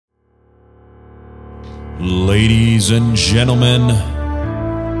Ladies and gentlemen,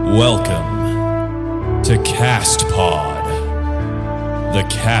 welcome to Cast Pod, the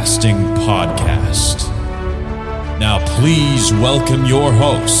casting podcast. Now please welcome your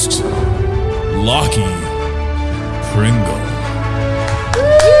host, Lockie Pringle.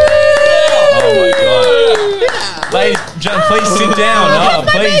 Oh my god. Ladies and gentlemen, please sit down. Oh,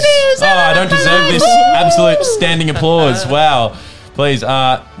 please. Oh, I don't deserve this absolute standing applause. Wow. Please.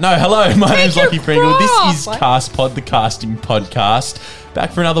 Hello. My name's Lockie Pringle. This is Cast Pod, the casting podcast.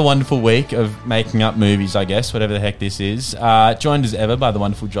 Back for another wonderful week of making up movies, I guess, whatever the heck this is. Joined as ever by the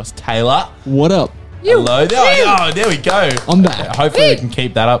wonderful Joss Taylor. What up? Hello. There we go. I'm back. Hopefully we can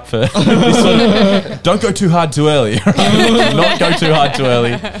keep that up for this one. Don't go too hard too early. Right? Not go too hard too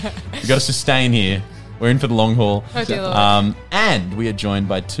early. We've got to sustain here. We're in for the long haul. Oh, dear Lord. And we are joined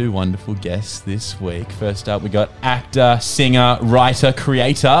by two wonderful guests this week. First up, we got actor, singer, writer,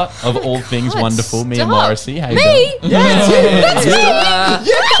 creator of all things wonderful, Mia Morrissey. How you doing? Yeah, that's me.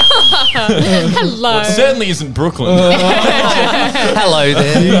 Hello. Well, it certainly isn't Brooklyn. Hello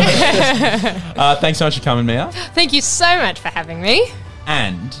there. Thanks so much for coming, Mia. Thank you so much for having me.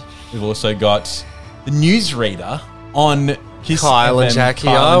 And we've also got the newsreader on Kiss Kyle FM. and Jackie.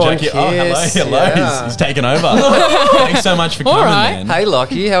 Kyle and Jackie. Kiss. Hello. Yeah. He's taken over. Thanks so much for coming, man. Hey,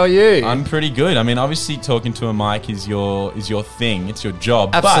 Lockie, how are you? I'm pretty good. I mean, obviously, talking to a mic is your thing. It's your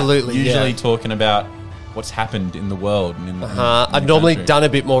job. Absolutely, But usually yeah. talking about what's happened in the world and in the I've the normally country. done a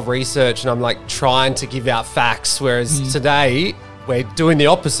bit more research and I'm like trying to give out facts, whereas today we're doing the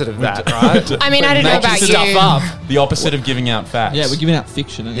opposite of that, right? I mean, I don't know Making about stuff you. up. The opposite of giving out facts. Yeah, we're giving out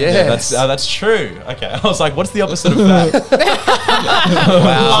fiction. aren't we? Yeah. That's true. Okay, I was like, what's the opposite of fact?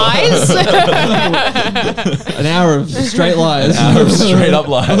 Lies? An hour of straight lies. Straight up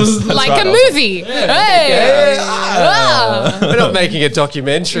lies. That's Like right. a movie. Hey. Ah. We're not making a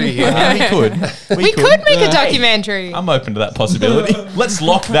documentary here. We could. We could make a documentary. I'm open to that possibility. Let's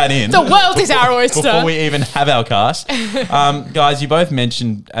lock that in. The world is our oyster. Before we even have our cast. Guys, you both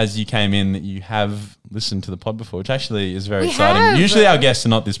mentioned as you came in that you have listened to the pod before, which actually is very We exciting. have. Usually our guests are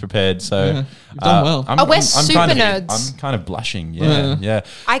not this prepared, so You've done well. We're super kind of, nerds. I'm kind of blushing. Yeah.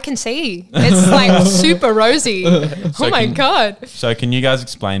 I can see. It's like super rosy. So Oh my can- God. So can you guys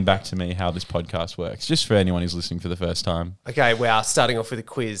explain back to me how this podcast works, just for anyone who's listening for the first time? Okay, we are starting off with a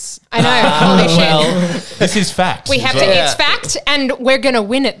quiz. I know. Holy shit. Well, This is fact. We have to, it's fact, and we're going to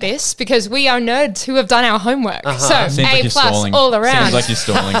win at this because we are nerds who have done our homework. So, Seems like A you're plus stalling. all around. Seems like you're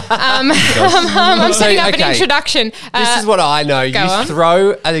stalling. I'm setting up okay. an introduction. this is what I know. You go on.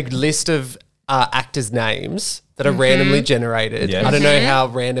 throw a list of actors' names that are randomly generated. Yes. I don't know how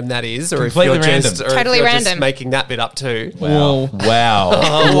random that is, or Completely if you're just, random. or Totally if you're just random. making that bit up too. Wow. Whoa. Wow.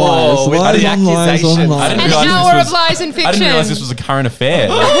 Whoa, with Lies the on lies on accusations. lies. I didn't An realise this hour was- of lies and I fiction. didn't realize this was a current affair.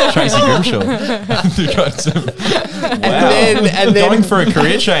 Like Tracy Grimshaw. We've got some, wow. And then Going for a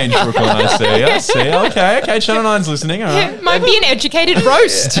career change, Brooklyn, I see. Okay. Channel 9's listening. All right. It might be an educated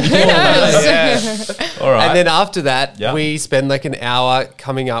roast. Who knows? All right. And then after that, Yeah. we spend like an hour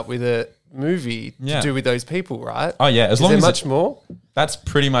coming up with a movie Yeah. to do with those people, right? Oh, yeah. As Is long there as much more? that's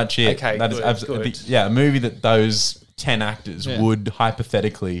pretty much it. Okay, That is good, absolutely. good. Yeah, a movie that those 10 actors Yeah. would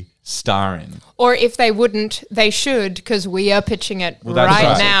hypothetically star in. Or if they wouldn't, they should because we are pitching it Well, that's right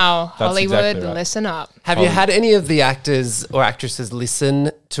right. now. That's Hollywood, exactly right. listen up. Have you had any of the actors or actresses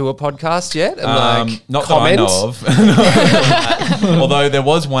listen to a podcast yet? And Not comment? that I know of. Although there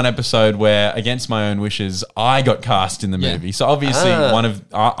was one episode where, against my own wishes, I got cast in the Yeah. movie. So obviously,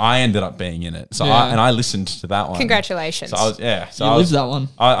 I ended up being in it. So Yeah. I listened to that one. Congratulations. So I was, yeah. So You I was, lived that one.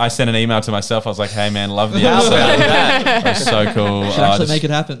 I sent an email to myself. I was like, "Hey man, love the episode. That was so cool. Should actually make it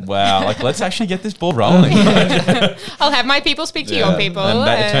happen. Wow, like let's actually get this ball rolling." I'll have my people speak to your people. And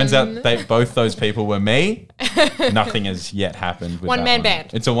it turns out both those people were me. Nothing has yet happened. With One-man that band.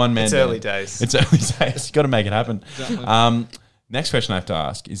 It's a one man. It's early days. It's early days. You got to make it happen. Next question I have to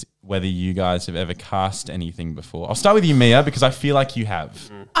ask is whether you guys have ever cast anything before. I'll start with you, Mia, because I feel like you have.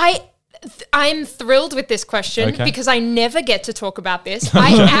 I'm thrilled with this question Okay. because I never get to talk about this.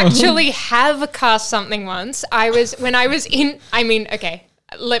 I actually have cast something once. Okay,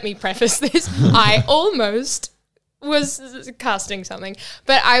 let me preface this. I almost was casting something,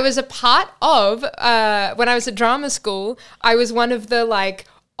 but I was a part of, when I was at drama school, I was one of the like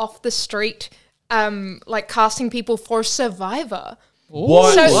off the street, like casting people for Survivor.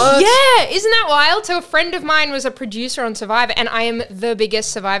 What? So yeah, isn't that wild? So a friend of mine was a producer on Survivor, and I am the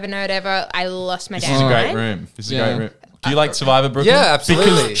biggest Survivor nerd ever. I lost my This damn is a great mind. room. This is a Yeah. great room. Do you like Survivor, Brooklyn? Yeah,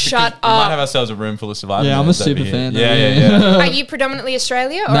 absolutely. Because Shut we might up. have ourselves a room full of Survivor. Yeah, I'm a nerds over super here. fan. Yeah. Are you predominantly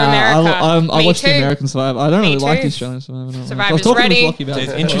Australia or Nah, America? I Me watch too. the American Survivor. I don't Me really like too. the Australian Survivor. No. I Survivor's was talking ready. to Lockie about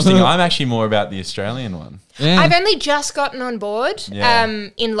It's it. interesting. I'm actually more about the Australian one. Yeah. I've only just gotten on board Yeah.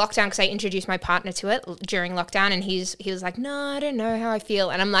 in lockdown because I introduced my partner to it during lockdown, and he was like, "No, I don't know how I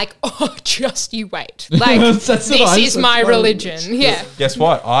feel," and I'm like, "Oh, just you wait. Like That's what this I is said. my religion." Yeah. Guess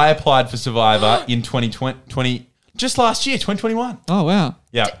what? I applied for Survivor in 2020, just last year, 2021. Oh, wow.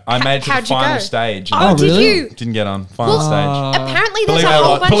 Yeah, I made it to the how'd you final go? stage. Oh, Oh, did really? you? Didn't get on final stage. Apparently, there's Believe a it or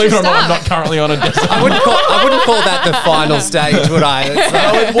whole not, bunch believe of it or not, I'm not stuff. currently on a desert. I wouldn't call that the final stage, would I? It's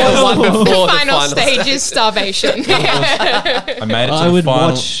the one before the Final stage is starvation. I made it to I the would final.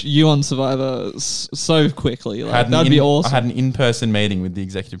 watch you on Survivor so quickly. Like, Had an that'd be awesome. I had an in-person meeting with the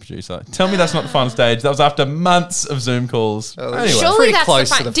executive producer. Tell me that's not the final stage. That was after months of Zoom calls. Anyway, Surely pretty that's close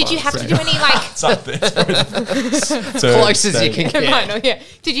the to fine. the Did you final have to do any like? it's up there. It's close as you can get. Final, yeah.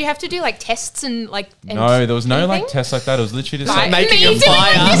 Did you have to do like tests and like? No, there was no like anything? tests like that. It was literally just Right. like, Making Me a doing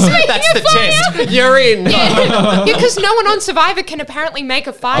fire. this, making That's a the fire. test. You're in. Yeah, because no one on Survivor can apparently make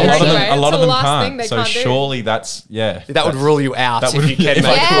a fire a lot of anyway. them, a lot It's of the them last thing can't. they So can't do. surely that's That would rule you out that if would- you can if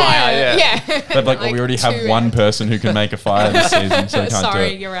make I- a fire. Yeah. But like, we already have 2 one person who can make a fire this season, so we can't Sorry,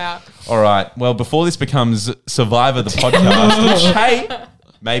 do it. you're out. All right. Well, before this becomes Survivor the podcast, which hey,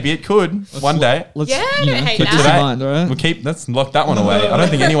 maybe it could one day. Let's Yeah, I don't hate keep that. this in Today, mind, all right? we'll keep. Let's lock that one away. I don't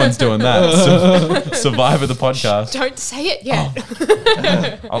think anyone's doing that. Survivor the podcast. Don't say it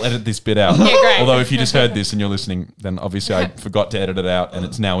yet. I'll edit this bit out. Yeah, great. Although if you just heard this and you're listening, then obviously I forgot to edit it out and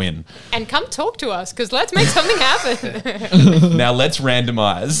it's now in. And come talk to us because let's make something happen. Now let's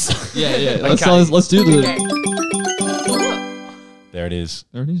randomize. Yeah. Okay. Let's do the. There it is.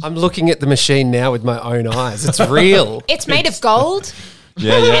 There it is. I'm looking at the machine now with my own eyes. It's real. It's made of gold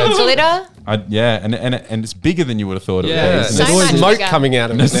Yeah, and yeah. glitter. Yeah, and it's bigger than you would have thought it would Yeah, be. So Isn't it? much smoke bigger. coming out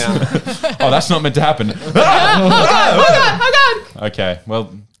of it now. Oh, that's not meant to happen. Oh God! Okay,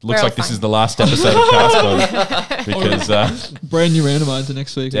 well, looks all like this fine. is the last episode of Cast because Brand new randomizer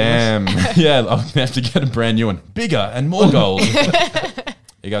next week. damn, yeah, I'm gonna have to get a brand new one, bigger and more gold.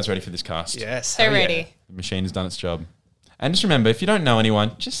 You guys ready for this cast? Yes. So hell yeah. ready. The machine has done its job. And just remember, if you don't know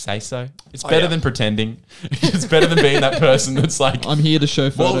anyone, just say so. It's better yeah. than pretending. It's better than being that person that's like, I'm here to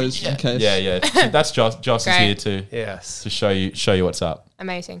show well, photos in case. yeah. So that's Joss. Joss is Great. here to Yes. show you what's up.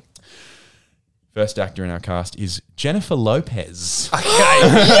 Amazing. First actor in our cast is Jennifer Lopez.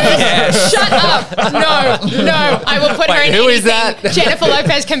 Okay. Shut up! No, I will put her Wait, in who anything. is that? Jennifer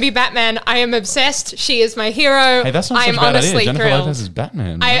Lopez can be Batman. I am obsessed. She is my hero. Hey, that's not I such am a bad honestly idea. Jennifer thrilled. Lopez is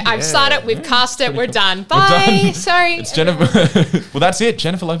Batman. I've started. We've cast it. We're done. Bye. done. Sorry. It's Jennifer. Well, that's it.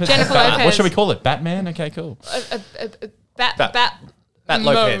 Jennifer Lopez. Jennifer What Lopez. shall we call it? Batman? Okay, cool. Bat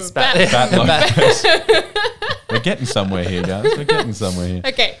Lopez. Bat Lopez. We're getting somewhere here, guys. We're getting somewhere here.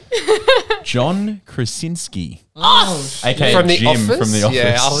 Okay. John Krasinski, Oh, aka From the Jim Office? from The Office.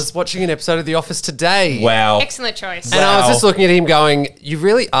 Yeah, I was watching an episode of The Office today. Wow. Excellent choice. And I was Wow. just looking at him going, you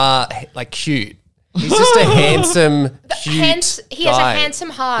really are like cute. He's just a handsome, cute He has a guy. handsome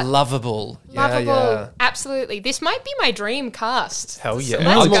heart. Lovable. Lovable. Yeah. Absolutely. This might be my dream cast. Hell yeah.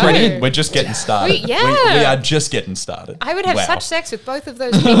 Let's Okay. go. Brilliant. We're just getting started. yeah. We are just getting started. I would have Wow. such sex with both of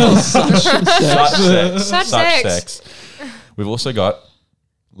those people. Such sex. Such sex. We've also got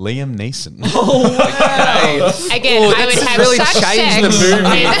Liam Neeson. Again, Oh, I would that's have really such changed sex. the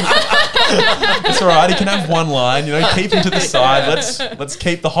movie. It's all right. He can have one line. You know, keep him to the side. Let's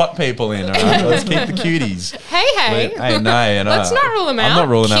keep the hot people in. All right. Let's keep the cuties. Hey. Hey, no. Let's not rule him out. I'm not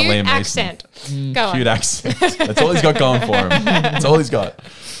ruling out Cute Liam Neeson. accent. Go on. Cute accent. That's all he's got going for him. That's all he's got.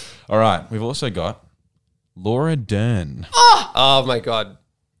 All right. We've also got Laura Dern. Oh my God.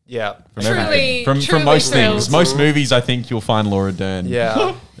 Yeah. From Truly- everything. From truly most thrilled. things. Most movies, I think you'll find Laura Dern.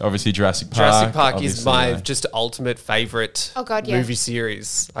 Yeah. Obviously, Jurassic Park. Jurassic Park is obviously, my just ultimate favorite Oh, God, yeah. movie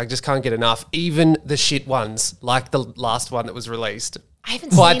series. I just can't get enough. Even the shit ones, like the last one that was released. I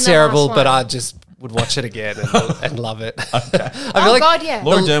haven't Quite seen the terrible, last but one. I just would watch it again and love it. I feel Oh, like God, yeah.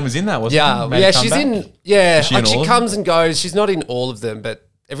 Laura Dern was in that, wasn't Yeah, she? Made a yeah, she's comeback? in. Yeah, Is she in like all she of comes and goes. She's not in all of them, but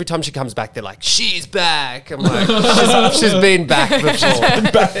every time she comes back, they're like, "She's back." I'm like, she's been back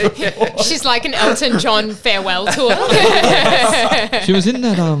before. She's like an Elton John farewell tour. she was in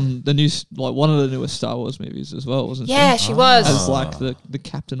that the new like one of the newest Star Wars movies as well, wasn't she? Yeah, she was. As like the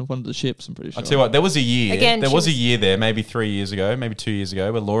captain of one of the ships. I'm pretty sure. I'll tell you what, there was a year. Again, there she was a was- year there, maybe 3 years ago, maybe 2 years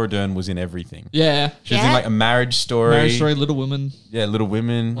ago, where Laura Dern was in everything. Yeah. She was in Yeah. like A Marriage Story. Marriage Story, Little Women, Yeah, Little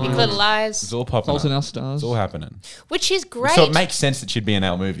Women. Big Little It's Lies, all popping Fault in up. Our Stars. It's all happening. which is great. So it makes sense that she'd be in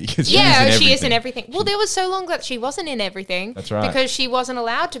our movie. 'Cause Yeah, she's in she is in everything. everything. Well, there was so long that she wasn't in everything. That's right. Because she wasn't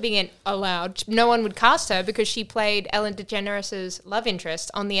allowed to be allowed. No one would cast her because she played Ellen DeGeneres' love interest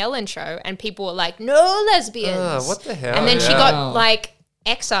on the Ellen Show, and people were like, "No lesbians." Oh, what the hell? And then she Wow. got like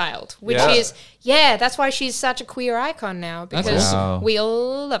exiled, which Yeah. is that's why she's such a queer icon now, That's because awesome. we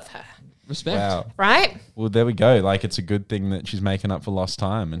all love her, Respect. Wow. right? Well, there we go. Like, it's a good thing that she's making up for lost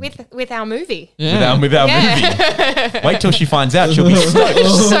time. And With our movie. Yeah. with our Yeah. movie. Wait till she finds out. She'll be stoked.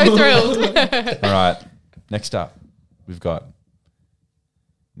 So thrilled. All right. Next up, we've got.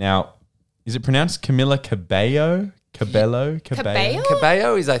 Now, is it pronounced Camila Cabello? Cabello? Cabello?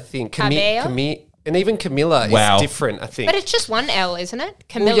 Cabello is, I think, Cabello? and even Camilla Wow. is different, I think. But it's just one L, isn't it?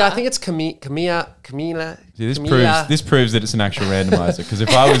 Camilla. Well, yeah, I think it's Camilla. See, this proves that it's an actual randomizer. Because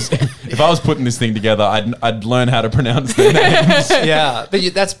if I was putting this thing together, I'd learn how to pronounce their names. Yeah, but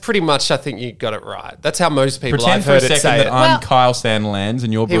that's pretty much, I think you got it right. That's how most people Pretend I've for a heard it second say that it. I'm Well- Kyle Sandilands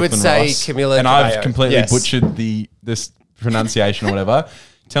and you're He Brooklyn would say Ross, Camila and I've Cabello. completely Yes. butchered this pronunciation or whatever.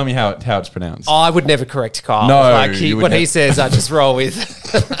 Tell me how it's pronounced. I would never correct Kyle. No, like you would what he never. says, I just roll with.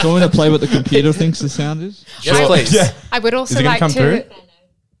 Do you want me to play what the computer thinks the sound is? Yes, please. Yeah. I would also Is it gonna like come to. through?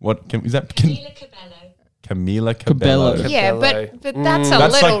 What is that? Camila Cabello. Cabello. Yeah, Cabello. but that's a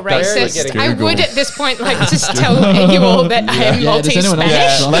That's little like racist. getting I Google. would at this point like just tell you all that I am Yeah, does anyone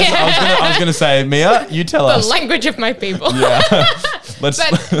else multi-Spanish. try? I was gonna say, Mia, you tell The us. language of my people. Let's.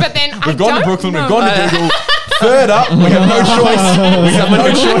 But then We've gone to Brooklyn. Know. We've gone to Google. Third up, we have no choice. We have no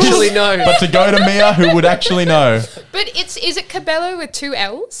choice actually know. but to go to Mia, who would actually know. But is it Cabello with two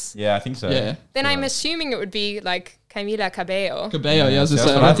L's? Yeah, I think so. Yeah. Then I'm assuming it would be like Camila Cabello. Cabello, yeah, I was that's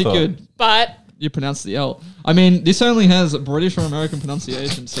gonna say, what I I don't think thought. But you pronounce the L. I mean, this only has British or American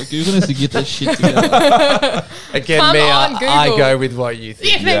pronunciation, so Google needs to get their shit together. Again, Come Mia, on, Google. I go with what you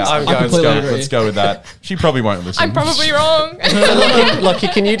think. Yeah, thanks. I'm I going. completely Scott. agree. Let's go with that. She probably won't listen. I'm probably wrong. Lockie,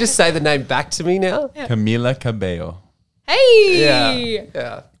 can you just say the name back to me now? Camila Cabello. Hey,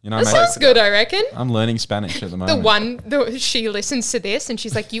 Yeah. You know, that mate, sounds good. I reckon. I'm learning Spanish at the The moment. one, she listens to this and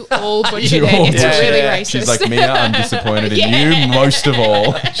she's like, "You all butchered You it. all It's butchered really it." racist." She's like, Mia, I'm disappointed in Yeah. you most of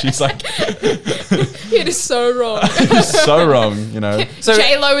all. She's like, "It is so wrong." you're so wrong, you know. So-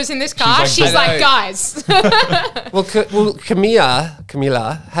 J Lo is in this car. like, She's I like, know. "Guys, Well,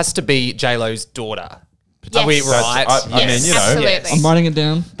 Camilla has to be J Lo's daughter. Are we Yes. right? I mean, you know, absolutely." I'm writing it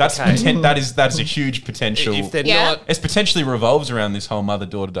down. that's Okay. that's a huge potential. If they're Yeah. not, It's potentially revolves around this whole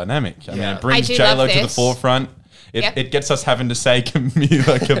mother-daughter dynamic. I mean, Yeah. it brings I do J-Lo love to the this. forefront. Yep. It gets us having to say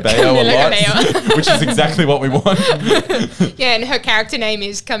Camila Cabello a Camila lot, Cabello. which is exactly what we want. Yeah, and her character name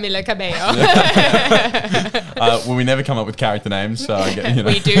is Camila Cabello. Well, we never come up with character names, so I get, you know.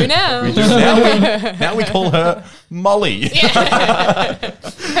 We do now. We do. Now we call her Molly.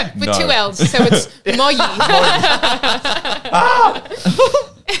 With No. two L's, so it's Moyi.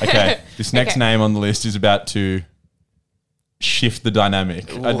 Okay, this next Okay. name on the list is about to shift the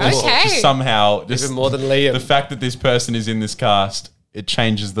dynamic. Okay. Just somehow, just even more than Liam. the fact that this person is in this cast, it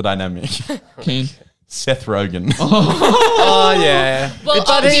changes the dynamic. Keen. Seth Rogen. Oh yeah. Well, But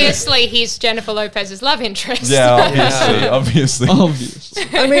obviously, he's Jennifer Lopez's love interest. Yeah, obviously. Obvious.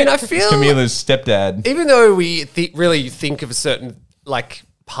 I mean, I feel Camila's stepdad. even though we really think of a certain like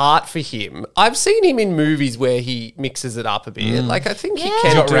part for him, I've seen him in movies where he mixes it up a bit. Like I think he Yeah. can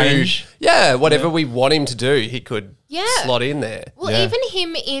He's got do range. Yeah, whatever we want him to do, he could Yeah. slot in there. Well, Yeah. even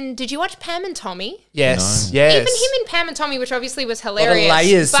him in. Did you watch Pam and Tommy? Yes, No. yes. Even him in Pam and Tommy, which obviously was a lot of hilarious.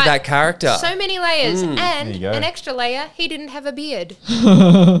 layers to but that character. So many layers. There And you go. an extra layer, he didn't have a beard.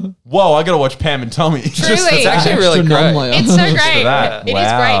 Whoa, I gotta watch Pam and Tommy. Truly. It's actually really Extra great. non-layer. It's so great. that. It is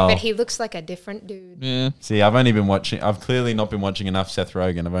Wow. great, but he looks like a different dude. Yeah. See, I've clearly not been watching enough Seth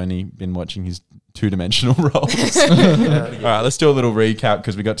Rogen. I've only been watching his two-dimensional roles. All right, let's do a little recap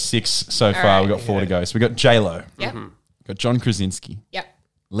because we got 6 so far. right. We got 4 to go. So we got J-Lo, Yep. got John Krasinski, Yep.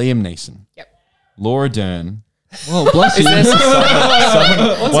 Liam Neeson, Yep. Laura Dern. Well, bless you.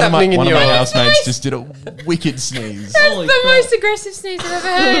 What's One of happening in my your housemates just did a wicked sneeze. Holy The crap. most aggressive sneeze I've ever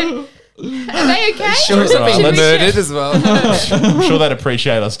heard. Are they okay? Sure, All right, been let's- murdered as well. I'm sure they'd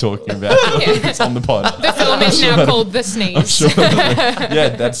appreciate us talking about it. It's on the pod. The film is now called The Sneeze. Sure.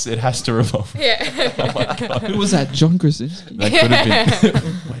 Yeah, it has to revolve. Yeah. Who was that? John Krasinski. That could have been.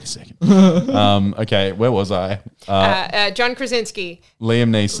 Wait a second. Okay, where was I? John Krasinski, Liam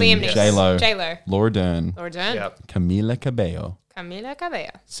Neeson, J-Lo, J-Lo, Laura Dern, Laura Dern, Yep. Camila Cabello, Camila Cabello.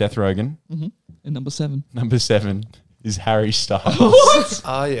 Seth Rogen, In number 7. number 7, is Harry Styles.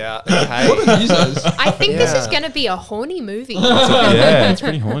 Oh yeah. Okay. Jesus. I think this is Yeah. going to be a horny movie. Yeah, it's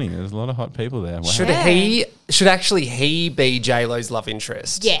pretty horny. There's a lot of hot people there. Wow. Should Yeah. he be J-Lo's love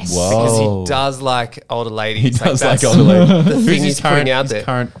interest? Yes. Whoa. Because he does like older ladies. He does like that's older ladies. The thing Who's he's putting out his there.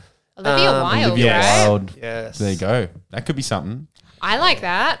 current Olivia Wilde, Olivia right? Wilde. Yes. There you go. That could be something. I like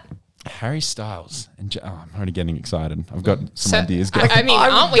that. Harry Styles. And I'm already getting excited. I've got some So, ideas. I mean,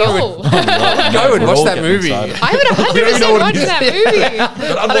 I'm aren't we going- all? Go and We're watch all that getting movie. excited. I would 100% watch that movie.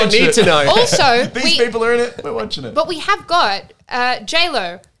 I don't need to know. Also, These people are in it. We're watching it. but we have got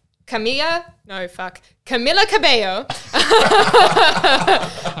J-Lo, Camila Cabello,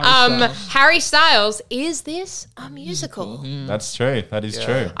 Harry Styles. Is this a musical? That's true. That is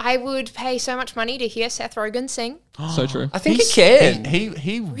true. I would pay so much money to hear Seth Rogen sing. So true. I think he can.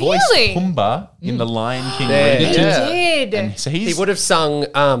 He voiced Really? Pumbaa in the Lion King There, movie. yeah. Did. And so He he's. would have sung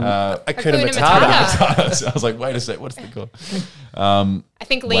Hakuna Hakuna Matata. Matata. I was like, wait a sec, what's the called? I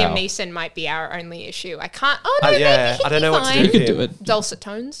think Liam Wow. Neeson might be our only issue. I can't. Oh no, yeah, maybe I don't know what to do. You with could him. do it. Dulcet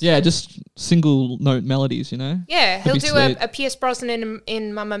tones. Yeah, just single note melodies, you know? Yeah, he'll be do sweet. a Pierce Brosnan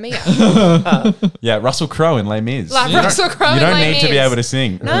in Mamma Mia. Yeah, Russell Crowe in Les Mis. Like You don't- Russell Crowe You don't in Les need to be Mis. able to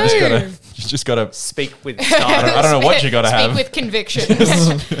sing. No. You just gotta. Speak with style. I don't know what you gotta Speak have. with conviction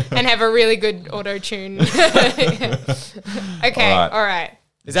and have a really good auto tune. Okay, all right.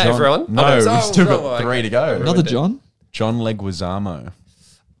 Is that John- everyone? No, Oh, we've oh, still oh, got okay. 3 to go. Another John? John Leguizamo.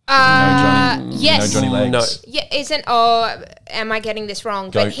 Yes. Johnny Legs. No. Yeah, isn't? Oh, am I getting this wrong?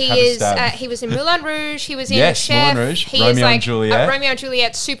 Go, But he have a is. stab. He was in Moulin Rouge. He was in Yes, Chef. Moulin Rouge. He Romeo is and like Juliet. Romeo and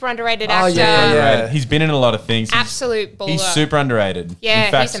Juliet, super underrated Oh, actor. yeah, yeah. Underrated. He's been in a lot of things. Absolute baller. He's super underrated. Yeah,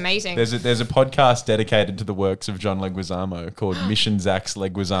 In fact, he's amazing. There's a podcast dedicated to the works of John Leguizamo called Mission Zach's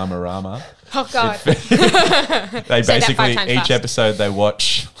Leguizamo-rama. Oh God. They Say that 5 basically times each fast. episode they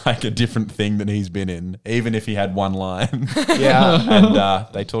watch like a different thing that he's been in, even if he had one line. Yeah. And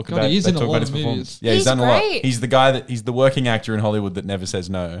they talk God, about he is they in a talk lot about his of movies. performance. Yeah, He's he's done a lot. great. He's the guy he's the working actor in Hollywood that never says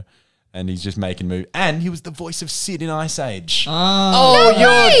no, and he's just making movies. And he was the voice of Sid in Ice Age. Oh, No you're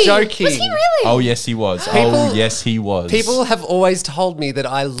way! joking. Was he really? Oh yes, he was. Oh yes, he was. People have always told me that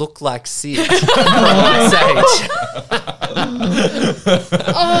I look like Sid from Ice Age.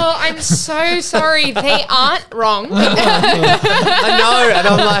 Oh, I'm so sorry. They aren't wrong. I know, and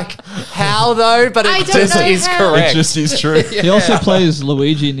I'm like, how though? But I it don't just know is how. It correct. just is true. He also plays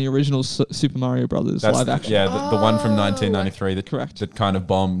Luigi in the original Super Mario Brothers That's live action. Yeah, the one from 1993 that Correct. that kind of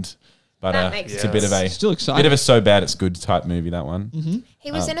bombed. But That makes it's a bit of a Still exciting. bit of a so bad it's good type movie, that one.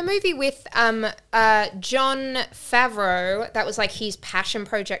 He was in a movie with John Favreau. That was like his passion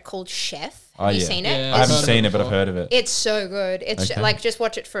project called Chef. Oh, Have you yeah. seen Yeah, it? I I've haven't heard seen of it it, but I've before. heard of it. It's so good. It's Okay. like just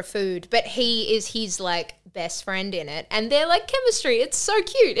watch it for food. But he is his like best friend in it, and they're like chemistry. It's so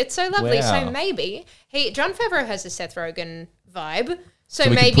cute. It's so lovely. Wow. So maybe John Favreau has a Seth Rogen vibe. So, So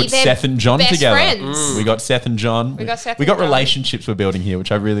we maybe could put they're Seth and John best together. friends. We got Seth and John. We got Seth We and got John. relationships we're building here,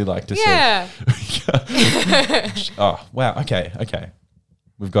 which I really like to Yeah. see. Oh wow. Okay.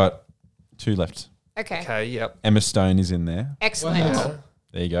 We've got 2 left. Okay. Okay, yep. Emma Stone is in there. Excellent. Wow.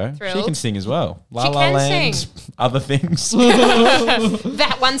 There you go. She Thrilled. can sing as well. La She La can Land, sing. other things.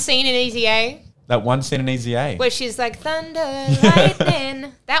 That one scene in Easy A That one scene in Easy A. where she's like thunder,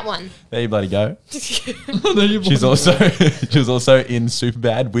 lightning. That one. There you bloody go. There you She was go. also in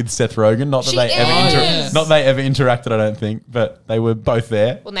Superbad with Seth Rogen. Not that She they is. not they ever interacted, I don't think, but they were both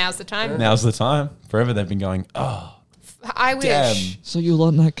there. Well, now's the time. Now's the time. Forever they've been going, oh, I wish. damn. So you lot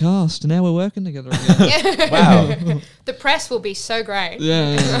in that cast, and now we're working together again. Wow. The press will be so great.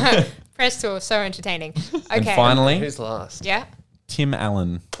 yeah. Press tour, so entertaining. Okay. And finally, Who's last? Yeah. Tim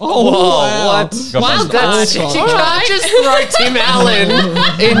Allen. Oh, wow. what? Got Wild my- That's, you All can't right. just throw Tim Allen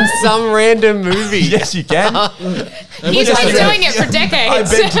in some random movie. Yes, you can. He's been doing it for I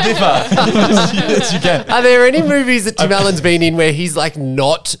decades. beg to differ. Yes, you can. Are there any movies that Tim Allen's been in where he's like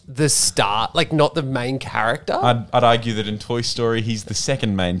not the star, like not the main character? I'd argue that in Toy Story, he's the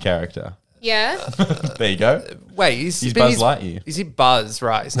second main character. Yeah. There you go. Wait, He's Buzz Lightyear. Is he Buzz?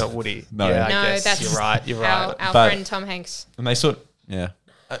 Right, it's not Woody. No. yeah, I No, guess that's you're right. You're right. Our But- friend Tom Hanks. And they sort yeah.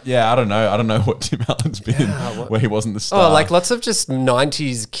 Yeah, I don't know what Tim Allen's been in where he wasn't the star. Oh, like lots of just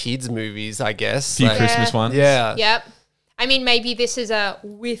 90s kids movies, I guess. few Like, Christmas ones. yeah. Yep. I mean, maybe this is a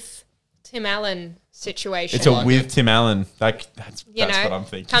with Tim Allen situation. It's a with Tim Allen. That's you know, what I'm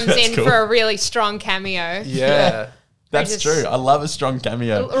thinking. comes That's in cool. for a really strong cameo. Yeah. That's just- true. I love a strong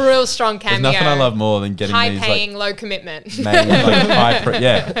cameo. A real strong cameo. There's nothing I love more than getting High these paying, low commitment. like,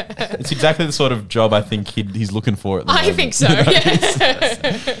 yeah. It's exactly the sort of job I think he's looking for at the I moment. think so.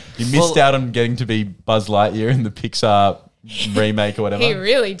 Yeah. You missed out on getting to be Buzz Lightyear in the Pixar remake or whatever. He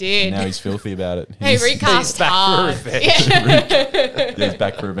really did. Now he's filthy about it. He recast back for hard. revenge. Yeah. He's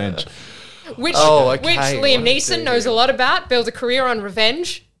back for revenge. Which okay. Liam What is Neeson it? knows a lot about. Build a career on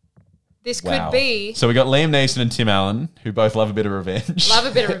revenge. This Wow. could be. So we got Liam Neeson and Tim Allen, who both love a bit of revenge. Love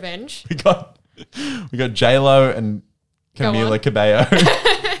a bit of revenge. we got J-Lo and Go Camila on. Cabello.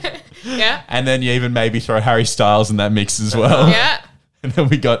 Yeah. And then you even maybe throw Harry Styles in that mix as well. Yeah. And then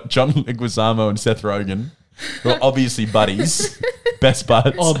we got John Leguizamo and Seth Rogen, who are obviously buddies, best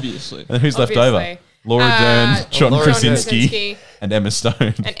buds. Obviously. And who's left over? Obviously. Laura Dern, John Laura Krasinski, and Emma Stone.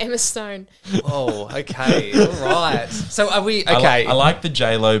 And Emma Stone. Oh, okay. All right. So are we okay? I like the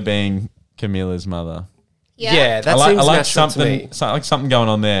J-Lo being Camila's mother. yeah, that I seems like natural to me. something going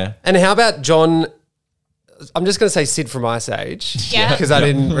on there. And how about John? I'm just going to say Sid from Ice Age. Yeah. Because I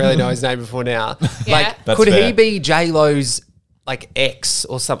didn't really know his name before now. Yeah. Like, That's could he fair. be J-Lo's like ex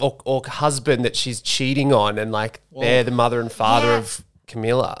or some or husband that she's cheating on, and like they're the mother and father Yeah. of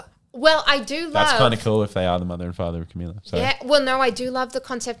Camilla? Well, I do love. That's kind of cool if they are the mother and father of Camila. So. Yeah, well, no, I do love the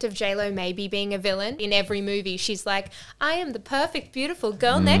concept of J-Lo maybe being a villain. In every movie, she's like, I am the perfect, beautiful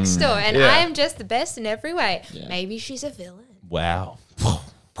girl next door, and Yeah. I am just the best in every way. Yeah. Maybe she's a villain. Wow.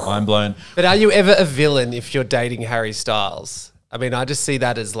 Mind blown. But are you ever a villain if you're dating Harry Styles? I mean, I just see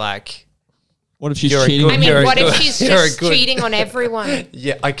that as like, What if she's You're a cheating? good- I mean, You're a what if good- she's you're a just good- cheating on everyone?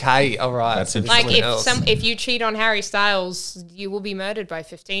 yeah, okay, all right. That's So there's interesting. Like, someone else. if you cheat on Harry Styles, you will be murdered by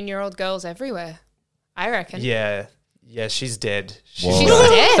 15-year-old girls everywhere. I reckon. Yeah, she's dead. She's,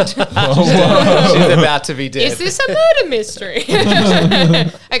 Whoa. She's dead. she's about to be dead. Is this a murder mystery?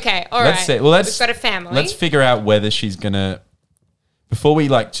 Okay, all right. Let's say. Well, We've got a family. Let's figure out whether she's gonna. Before we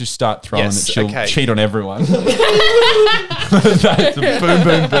like just start throwing Yes, that she'll okay. cheat on everyone. That's a boom,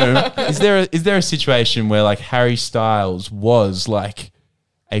 boom, boom. Is there a situation where like Harry Styles was like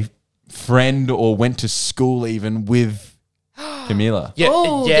a friend or went to school even with Camila? Yeah,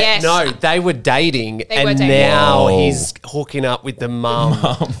 Oh, yeah, yes. no, they were dating, They and were dating. now Whoa. he's hooking up with the mum.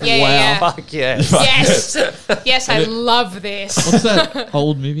 yeah. Fuck yes. Yes. Yes, I love this. What's that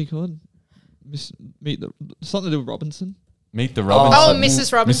old movie called? Something to do with Robinson. Meet the Robinson. Oh,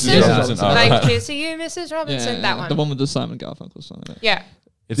 Mrs. Robinson. Mrs. Robinson. Oh, Like, right. cheers to you, Mrs. Robinson. That one. The one with the Simon Garfunkel song. In it. Yeah.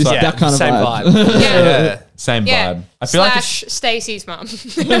 It's This, like that kind of same vibe. vibe. Yeah. Yeah. same Yeah. vibe. I feel like it's, Slash Stacey's mum.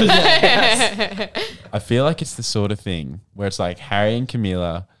 I feel like it's the sort of thing where it's like Harry and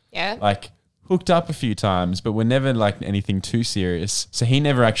Camila Yeah. like hooked up a few times, but were never like anything too serious. So he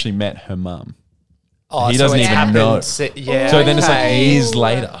never actually met her mum. Oh, He so doesn't it's even happened know. Yeah. So then it's like okay. years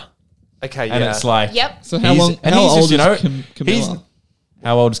later, Okay, and yeah. it's like Yep. So how he's- long? and How he's old just, you know, is Camilla?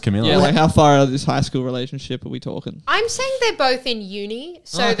 how old is Camila? Yeah, like how far out of this high school relationship are we talking? I'm saying they're both in uni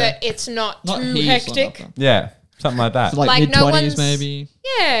so Oh, okay. that it's not too he's hectic. like, Yeah, something like that. So like, Like, mid no 20s one's- maybe.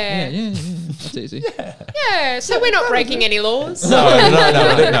 Yeah. Yeah, that's easy. Yeah. So we're not breaking any laws. no,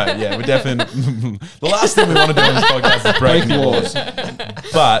 yeah, we're definitely the last thing we want to do on this podcast is break the laws.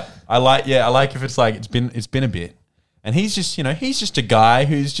 But I like if it's like it's been a bit, and he's just a guy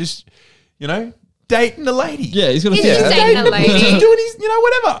who's just dating a lady. Yeah, he's got a He's few. just dating a lady. He's doing his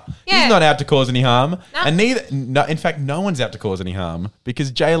whatever. Yeah. He's not out to cause any harm, No. and in fact, no one's out to cause any harm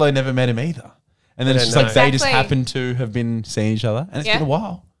because J-Lo never met him either. And then I it's just don't like know. they just Exactly. happen to have been seeing each other, and it's Yeah. been a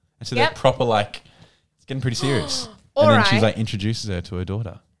while, and so Yep. they're proper like it's getting pretty serious. All and then she's right. like introduces her to her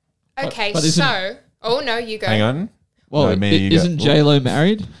daughter. Okay, But isn't- so. Oh, no, you go. Hang on. Well, No, me, you go. isn't J Lo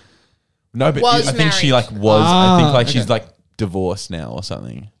married? No, but Was I think she married. like was. I think like okay. she's like divorced now or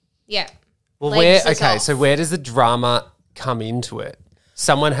something. Yeah. Well, Legs is okay, off. so where does the drama come into it?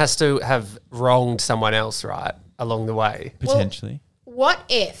 Someone has to have wronged someone else, right, along the way. Potentially. What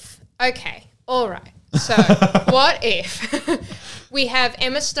if? Okay, all right. So, what if we have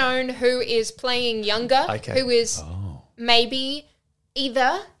Emma Stone, who is playing younger, Okay. who is maybe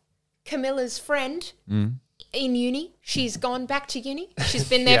either Camilla's friend in uni. She's gone back to uni. She's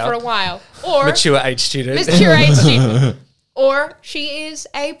been there Yeah. for a while. Or Mature age student. mature age student. Or she is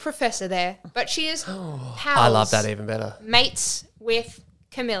a professor there, but she is pals, I love that even better. mates with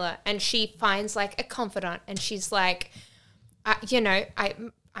Camilla, and she finds like a confidant, and she's like,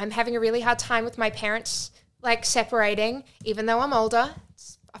 I'm having a really hard time with my parents like separating, even though I'm older.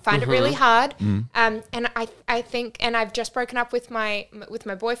 I find it really hard, and I think, and I've just broken up with my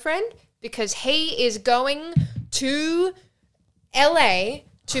boyfriend because he is going to LA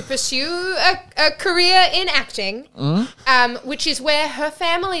to pursue a career in acting, which is where her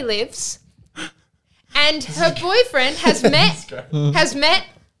family lives, and her boyfriend has met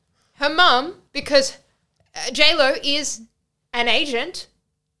her mum because J-Lo is an agent,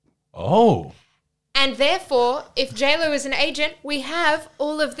 Oh. And therefore, if JLo is an agent, we have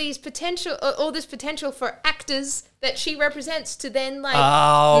all this potential for actors that she represents to then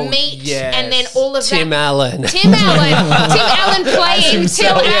meet, and then all of Tim that. Allen. Tim Allen playing Tim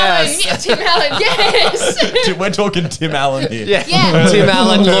Allen. Yes. Yeah, Tim Allen. Yes. We're talking Tim Allen here. Yeah. Tim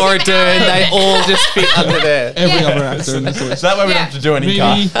Allen, Laura Tim Dern, Allen. they all just fit under there. Every Yeah. other actor in this list. So that way we don't have to do any Movie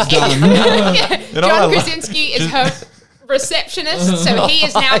cast. done. You know what I John love? Krasinski is her receptionist, so he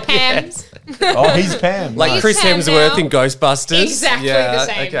is now Pam's. Oh, he's Pam. Like He's Chris Sam Hemsworth now. in Ghostbusters. Exactly Yeah, the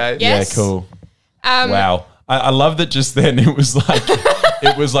same. Okay. Yes. Yeah, cool. Wow. I love that just then it was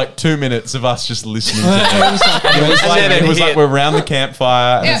like 2 minutes of us just listening to it. It was like we're around the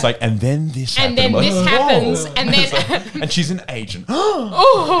campfire and it's like, and then this And happened. then this happens, and then And she's an agent.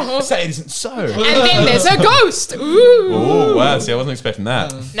 oh, Say it isn't so. and then there's a ghost. Ooh. Oh, wow. See, I wasn't expecting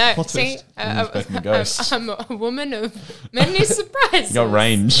that. No, Plot see, twist. expecting a ghost. I'm a woman of many surprises. You got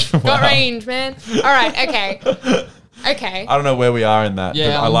range. Got Wow. range, man. All right, okay. I don't know where we are in that.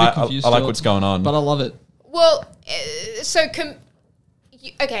 Yeah, but I'm a I bit confused like still. what's going on. But I love it. Well,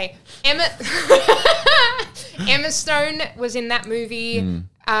 okay. Emma Stone was in that movie.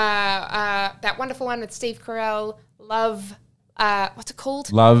 That wonderful one with Steve Carell, Love. What's it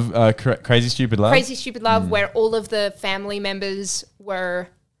called? Love, Crazy Stupid Love. Crazy Stupid Love, where all of the family members were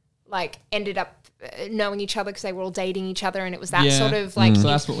like ended up knowing each other because they were all dating each other, and it was that Yeah. sort of like. So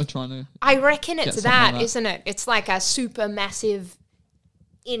that's what we're trying to. I reckon it's something that, like that. isn't it? It's like a super massive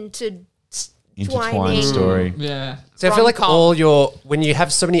Intertwined intertwining story. Yeah. So I feel like rom-com. when you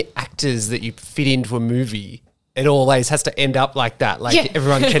have so many actors that you fit into a movie, it always has to end up like that. Like Yeah.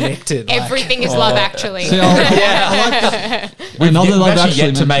 everyone connected. like- Everything is Love Actually. See, I like that. Another We've Love actually Actually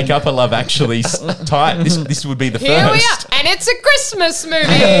yet to make mentioned. up a Love Actually type. This would be the Here we are, first. and it's a Christmas movie.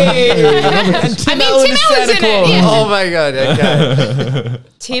 I mean, Tim Allen's in it. Yeah. Oh my god! Okay.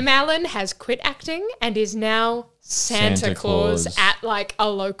 Tim Allen has quit acting and is now Santa Santa Claus Claus. at like a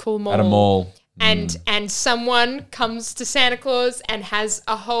local mall. At a mall. And someone comes to Santa Claus and has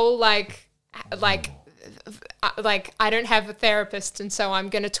a whole like I don't have a therapist, and so I'm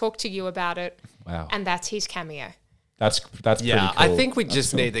going to talk to you about it. Wow. And that's his cameo. That's Yeah, pretty cool. I think we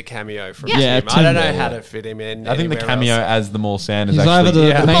just need the cameo from Yeah, Tim. I don't know Tim, how to fit him in. I think the anywhere cameo else. as the mall Santa is He's either actually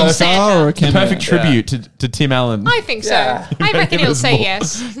the main Mall star Santa. or a cameo. perfect tribute to Tim Allen. I think so. Yeah. I reckon he'll say more.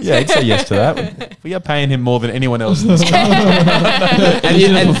 yes. Yeah, he'd say yes to that. We are paying him more than anyone else in this And he's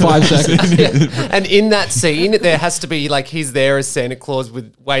in it for 5 seconds. And in that scene, there has to be like he's there as Santa Claus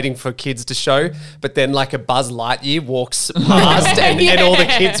with waiting for kids to show, but then like a Buzz Lightyear walks past and all the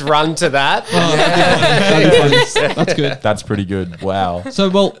kids run to that. That'd be funny. That's good. That's pretty good. Wow. So,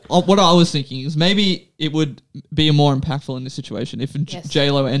 well, what I was thinking is maybe it would be more impactful in this situation if Yes.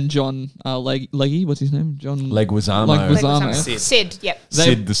 J-Lo and John Leggy, what's his name? John Leguizamo. Leguizamo. Sid, yep.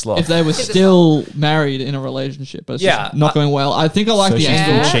 Sid the Sloth. If they were Sid the still married in a relationship, but it's Yeah, just not going well. I think I like So the she's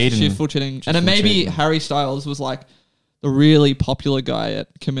angle. full cheating. She's full cheating. And then full maybe cheating. Harry Styles was like the really popular guy at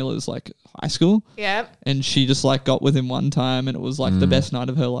Camilla's like high school. Yep. And she just like got with him one time and it was like the best night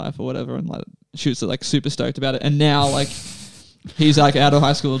of her life or whatever. And like she was like super stoked about it. And now like he's like out of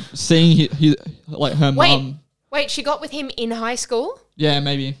high school seeing he like her mum. Wait, she got with him in high school? Yeah,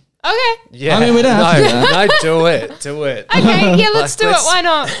 maybe. Okay. Yeah, I mean, we don't have to do that. No, do it. Okay, yeah, let's do it. let's- Why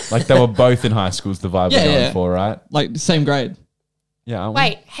not? Like they were both in high school is the vibe Yeah, we're going yeah. for, right? Like same grade. Yeah. aren't we?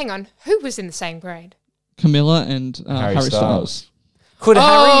 Wait, hang on. Who was in the same grade? Camilla and Harry Styles. Could Oh,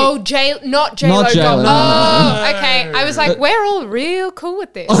 Harry? not J-Lo. Not J-Lo, no, Oh, okay. I was like, we're all real cool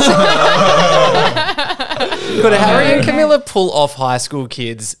with this. Could Harry and Camilla pull off high school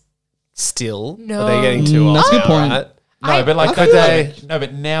kids? Still, No. Are they getting too old? That's a good now, point. right? No, but like I could feel they? No,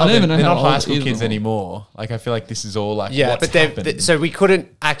 but now I don't they're even know not how high old school either kids of them are. anymore. Like I feel like this is all like Yeah, what's but happened. so we couldn't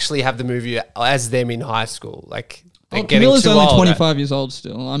actually have the movie as them in high school. Like they're Oh, getting Camilla's too only old. 25 years old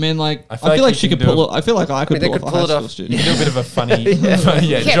still. I mean, like, I feel like like you she can could do pull it. it. I feel like I could they pull could off a pull high it school off. student. do a bit of a funny, yeah,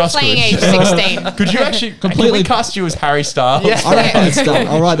 Yeah, Josh playing could. age 16. Could you actually Completely- completely cast you as Harry Styles? Yeah. I reckon it's done.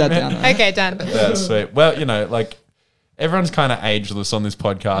 I'll write that down. Okay, done. That's sweet. Well, you know, like everyone's kind of ageless on this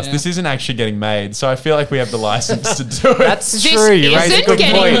podcast. Yeah. This isn't actually getting made, so I feel like we have the license to do it. That's This true. You raise a isn't good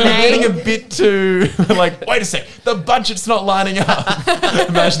getting point. We're made. getting a bit too like, wait a sec, the budget's not lining up.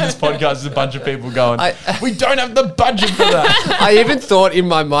 Imagine this podcast is a bunch of people going, we don't have the budget for that. I even thought in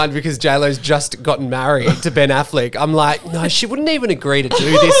my mind, because J-Lo's just gotten married to Ben Affleck, I'm like, no, she wouldn't even agree to do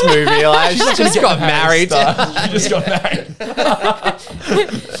this movie. Like, she just got married. She just got married.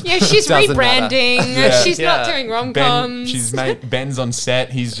 Yeah, she's Doesn't matter. rebranding. Yeah. She's not Yeah. doing rom-coms. she's made Ben's on set.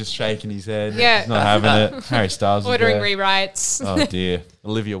 He's just shaking his head. Yeah. He's not having it. Harry Styles is Ordering there. rewrites. Oh dear.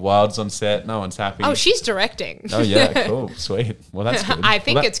 Olivia Wilde's on set. No one's happy. Oh, she's directing. Oh yeah, cool, sweet. Well, that's good. I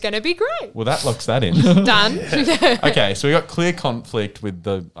think well, it's going to be great. Well, that locks that in. Done. Okay, so we got clear conflict with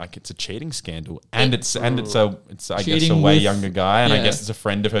it's a cheating scandal, and it's I guess a Cheating way with- younger guy, and I yeah. guess it's a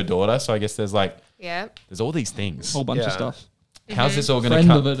friend of her daughter. So I guess there's Yeah. all these things. Whole bunch of Yeah. stuff. How's this all going to Friend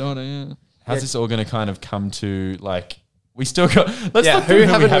come? of her daughter, yeah. How's this all going to kind of come to We still got. Let's Yeah, look through who we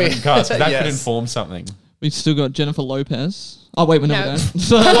haven't haven't we- cast. 'Cause that could Yes. inform something. We still got Jennifer Lopez. Oh wait, we're never No. done.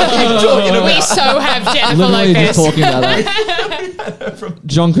 We so have Jennifer Literally just Lopez. talking about that.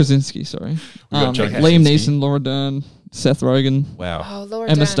 John Krasinski, sorry. got John Liam Krasinski. Neeson, Laura Dern, Seth Rogen, Wow. Oh, Laura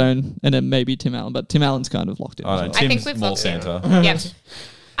Emma Dern. Stone, and then maybe Tim Allen. But Tim Allen's kind of locked in. Oh no, as well. I think Tim's we've Mall locked in. Santa. Yeah.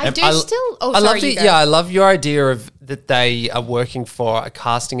 I do I- still. Oh, I sorry. love you go. I love your idea of that they are working for a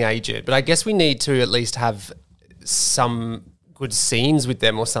casting agent, but I guess we need to at least have some good scenes with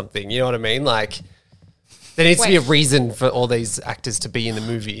them or something. You know what I mean? Like there needs to be a Wait. reason for all these actors to be in the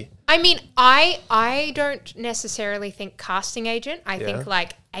movie. I mean, I don't necessarily think casting agent. I think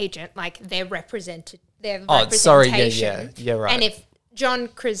like agent, like they're represented. Their Oh, sorry, yeah, representation. yeah, right. And if John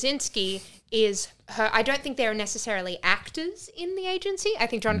Krasinski is her, I don't think they're necessarily actors in the agency. I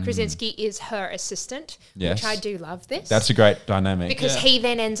think John Krasinski is her assistant, Yes. which I do love this. That's a great dynamic. because he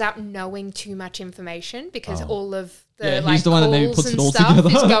then ends up knowing too much information because all of the Yeah, he's like the one that maybe calls puts it and all stuff together.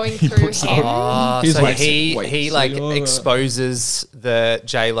 is going through him. He's So like, he wait, so like you're- exposes the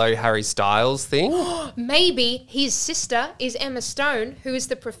J-Lo Harry Styles thing. Maybe his sister is Emma Stone, who is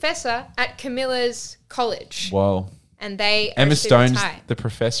the professor at Camilla's college. Whoa. And they are Emma super Stone's tight. the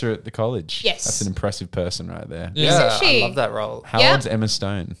professor at the college. Yes. That's an impressive person right there. Yeah. Isn't she? I love that role. How Yeah. old's Emma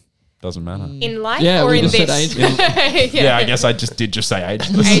Stone? Doesn't matter. In life Yeah, or we in just said this? age. Yeah, I guess I did just say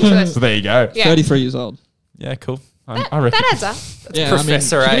ageless. Ageless. So there you go. Yeah. 33 years old. Yeah, cool. I reckon That adds up. Yeah,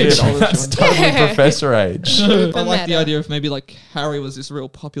 Professor I mean, age. she's a bit older, that's she totally professor age. wants- I like the matter. idea of maybe like Harry was this real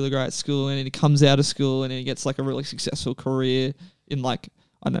popular guy at school and he comes out of school and he gets like a really successful career in like,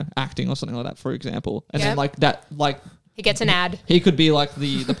 I don't know, acting or something like that, for example. And Yeah. then like that, like He gets an ad. he could be like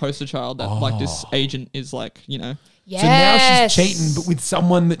the poster child that like this agent is like, you know. Yes. So now she's cheating, but with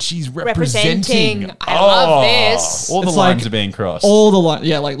someone that she's representing. Representing. I love this. All the It's lines like are being crossed. All the line,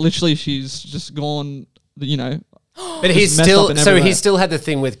 yeah, like literally she's just gone, you know. But he's messed up still in so every he way. still had the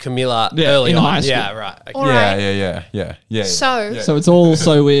thing with Camilla Yeah, early in on. high school. Yeah, right. Okay. All yeah, right. yeah. So- Yeah. So it's all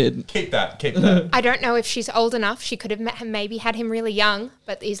so weird. keep that. I don't know if she's old enough. She could have maybe had him really young,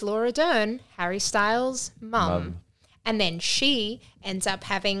 but is Laura Dern Harry Styles' mum? And then she ends up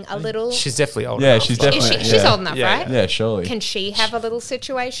having a little. She's definitely old. Yeah, enough. she's Is definitely. she's old enough, Yeah, right? Yeah, surely. Can she have a little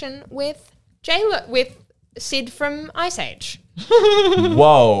situation with with Sid from Ice Age?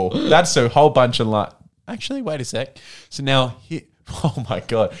 Whoa, that's a whole bunch of Actually, wait a sec. So now, oh my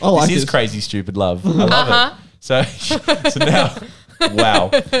god, I like this is this. crazy, stupid love. I love it. So now,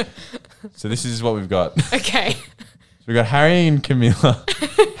 wow. So this is what we've got. So Okay. we've got Harry and Camilla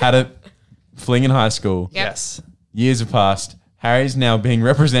had a fling in high school. Yep. Yes. Years have passed. Harry's now being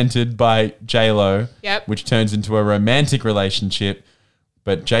represented by J-Lo, Yep. which turns into a romantic relationship.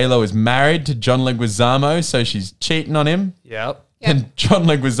 But J-Lo is married to John Leguizamo, so she's cheating on him. Yep. And John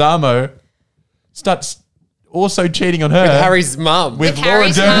Leguizamo starts also cheating on her. With Harry's mum. With Laura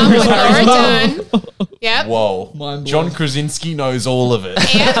Harry's Dern. mum with Harry's Laura mum. Dern. Yep. Whoa. Mind John blown. Krasinski knows all of it.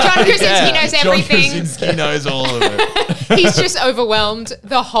 Yeah, John Krasinski knows John everything. Krasinski knows all of it. He's just overwhelmed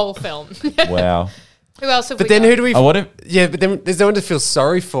the whole film. Wow. Who else have But we then got? who do we? Oh, what if- Yeah, but then there's no one to feel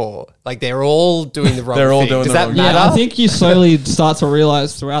sorry for. Like they're all doing the wrong They're all thing. doing Does the that wrong matter? Yeah, I think you slowly start to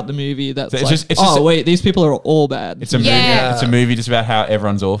realize throughout the movie that it's like, just- it's just a- wait, these people are all bad. It's a movie. Yeah. It's a movie just about how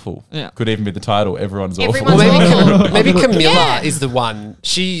everyone's awful. Yeah. Could even be the title. Everyone's awful. Everyone's Well, awful. maybe Camilla Yeah. is the one.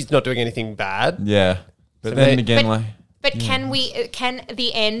 She's not doing anything bad. Yeah. But So then they- again, But- like, But can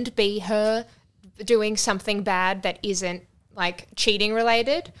the end be her doing something bad that isn't like cheating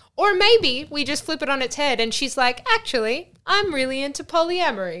related? Or maybe we just flip it on its head and she's like, actually, I'm really into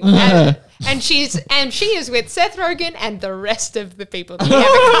polyamory. and she is with Seth Rogen and the rest of the people that we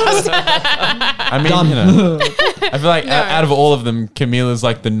haven't cast. I mean, you know, I feel like out of all of them, Camilla's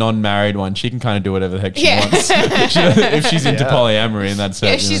like the non-married one. She can kind of do whatever the heck she Yeah. wants. If she's into polyamory, and that's her,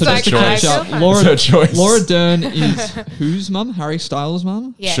 Yeah, you know, she's that's like, her I choice. feel fine. Laura, It's her choice. Laura Dern is whose mum? Harry Styles'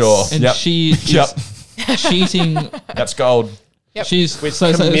 mum? Yes. Sure. And Yep. she is Yep. cheating. That's gold. Yep. She's With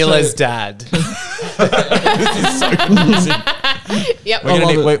so- Camilla's dad. This is so confusing. Yep. We're I gonna,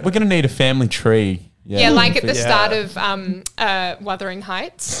 love need, it. we're gonna need a family tree Yeah, like at the Yeah. start of Wuthering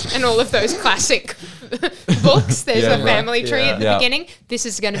Heights and all of those classic books. There's Yeah, a family tree at the Yeah. beginning. This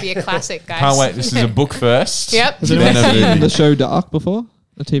is going to be a classic, guys. Can't wait. This is a book first. Yep. Has Then anyone a seen movie. the show Dark before?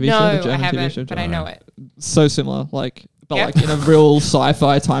 The TV show, the No, German I TV haven't, show. but I know it. So similar, like, but Yeah. like in a real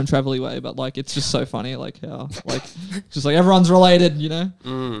sci-fi time travel-y way. But like, it's just so funny, like how, like, just like everyone's related, you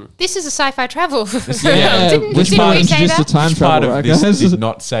know? This is a sci-fi travel. Yeah, didn't which we part say introduced the that? time Which part travel, of right, this guys? did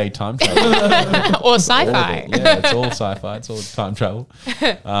not say time travel? Or sci-fi. Yeah, it's all sci-fi. It's all time travel.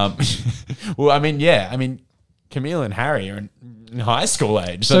 Well, I mean, Camille and Harry are in high school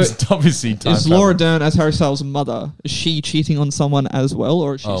age, so So it's obviously time Is travel. Laura Dern as Harry Styles' mother? Is she cheating on someone as well,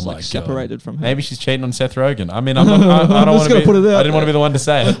 or is she Oh my like separated from him? Maybe she's cheating on Seth Rogen. I mean, I don't want to gonna be. put it out I didn't want to there. be the one to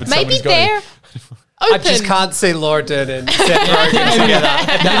say it, but Maybe somebody's got they're I open. just can't see Laura Dern and Seth Rogen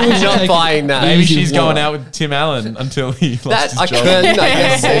together. Maybe we should Not take buying that. Maybe easy she's water. going out with Tim Allen until he lost That his I job. couldn't. I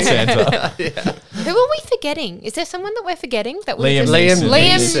guess. Call Santa. Who are we forgetting? Is there someone that we're forgetting? That we Liam just- Neeson.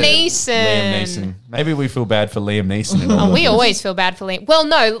 Liam Neeson. Neeson. Liam Neeson. Maybe we feel bad for Liam Neeson. In all Oh, of we this. always feel bad for Liam. Well,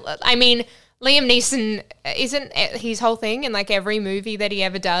 no, I mean, Liam Neeson isn't his whole thing in like every movie that he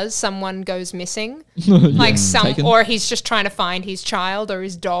ever does, someone goes missing. Like Taken. or he's just trying to find his child or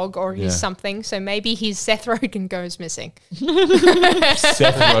his dog or his Yeah. something. So maybe his Seth Rogen goes missing.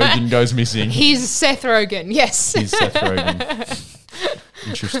 Seth Rogen goes missing. He's Seth Rogen, yes. He's Seth Rogen.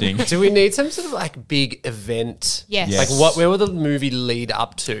 Interesting. Do we need some sort of like big event? Yes. Yes. Like where will the movie lead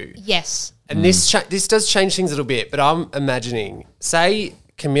up to? Yes. And this does change things a little bit, but I'm imagining, say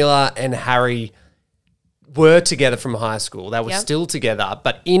Camilla and Harry were together from high school. They were Yep. still together,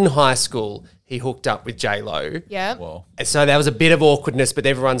 but in high school, he hooked up with J-Lo. Yeah. Well, And so there was a bit of awkwardness, but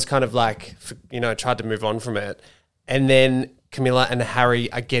everyone's kind of like, tried to move on from it. And then Camilla and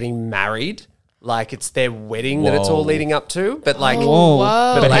Harry are getting married. Like it's their wedding that it's all Whoa. leading up to. But like, Whoa.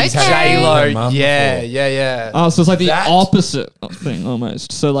 Whoa. but like he's had okay. a J-Lo, month yeah, before. yeah. Oh, so it's like the That- opposite thing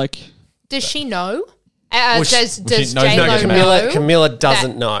almost. So like, Does she know? Well, she- Does well, she knows J-Lo they're know getting Camilla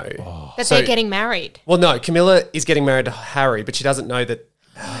doesn't know. that So- they're getting married? Well, no, Camilla is getting married to Harry, but she doesn't know that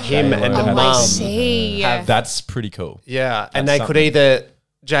him J-Lo and the has- Oh, I mum. see. that's pretty cool. Yeah, and That's they could something. either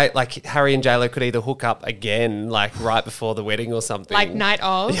Harry and J-Lo could either hook up again, like right before the wedding or something. Like night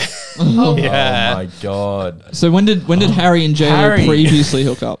of. Yeah. Oh my god. so when did Harry and J-Lo Harry. previously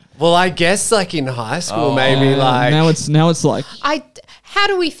hook up? Well, I guess like in high school, maybe like now it's like How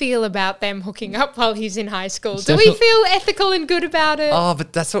do we feel about them hooking up while he's in high school? Do definitely- we feel ethical and good about it? Oh,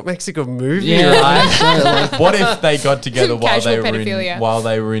 but that's what makes a good movie, yeah, right? so, like, What if they got together Casual pedophilia. while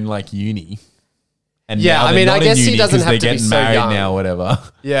they were in like uni? And Yeah, now I they're mean, I not in guess he uni doesn't 'cause have they're to be getting so married young. now, whatever.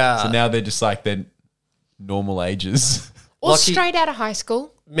 Yeah. So now they're just like they're normal ages. or Lucky- straight out of high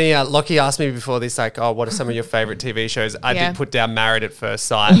school? Mia, Lockie asked me before this, like, oh, what are some of your favorite TV shows? I Yeah. did put down Married at First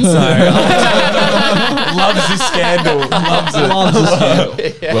Sight. So Loves this scandal. Loves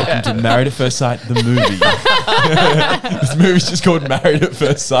it. Welcome to Married at First Sight, the movie. This movie's just called Married at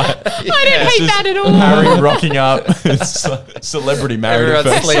First Sight. I don't hate that at all. Harry rocking up. It's celebrity Married everyone's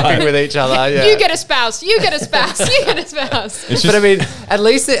at First sleeping Sight. with each other. Yeah. You get a spouse. You get a spouse. You get a spouse. It's But just, I mean, at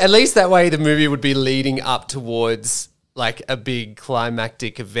least that way the movie would be leading up towards like a big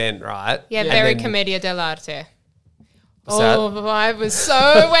climactic event, right? Yeah, And very then- commedia dell'arte. What's that? Oh, I was so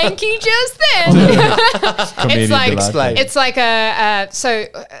wanky just then. Commedia it's like Explain. it's like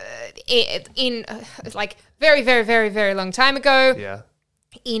in like very very very very long time ago. Yeah.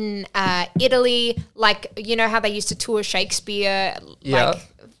 In Italy, like you know how they used to tour Shakespeare, Yeah. like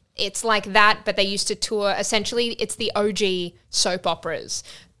it's like that, but they used to tour. Essentially, it's the OG soap operas,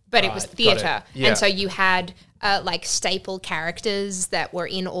 but it was Right, got theatre, it. Yeah. and so you had like staple characters that were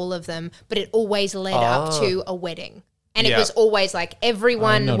in all of them, but it always led up to a wedding. And it Yeah. was always like I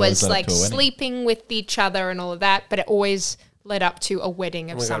everyone know it was always led up like to a wedding. sleeping with each other and all of that, but it always led up to a wedding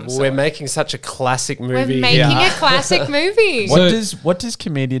of Oh my some God, well, sort. we're making such a classic movie. We're making here. a classic movie. what does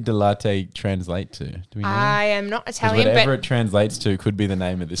Commedia dell'arte translate to? Do we know? I am not 'Cause Italian, whatever but it translates to could be the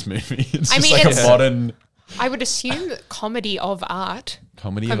name of this movie. It's I just mean, like it's- a modern I would assume that comedy of art,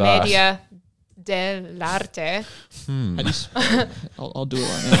 comedy of art. commedia dell'arte, I'll do it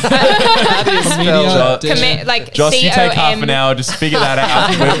right now. Commedia Josh, de- like Josh, you take half an COM. hour, just figure that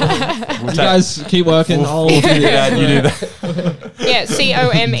out. You guys keep working. I'll we'll figure figure it out. out. You do that. Yeah,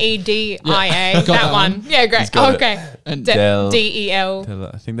 COMEDIA. got that that one. one. Yeah, great. got it. Okay. And Del- DEL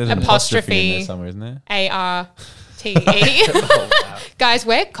I think there's an apostrophe in there somewhere, isn't there? ARTE. Guys,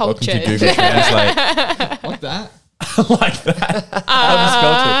 we're Welcome to cultured. Google Translate. like that. Like that. How have you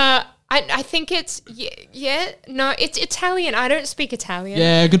spelled it? I think it's no, it's Italian. I don't speak Italian.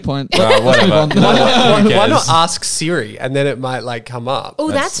 Yeah, good point. Well, whatever. Why not ask Siri and then it might like come up?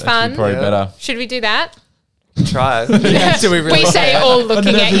 Oh, that's fun. Probably better. Should we do that? Try it. Do we really? We say all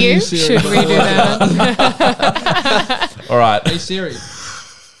looking never at you. used Siri. Should we do that? All right. Hey Siri,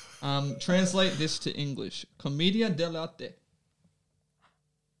 translate this to English. Commedia dell'arte.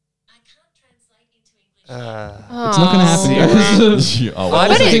 Oh. It's not going to happen, guys. Oh, I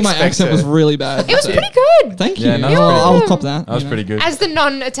But think it- my accent was really bad. It was so- pretty good. Thank you. Yeah, no, I'll pretty cop that. that was you know. pretty good. As the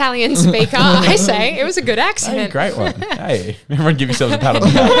non-Italian speaker, I say it was a good Hey, accent. great one. Hey, everyone give yourselves a pat on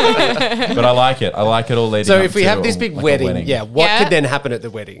the back. But I like it. I like it all leading So up if we to have this a- big like a wedding, what Yeah. could then happen at the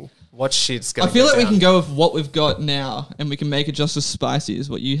wedding? What shit's I going to feel like we down? can go with what we've got now, and we can make it just as spicy as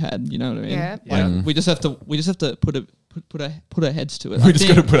what you had. You know what I mean? Yeah. Like, Yeah. we just have to put our heads to it. We just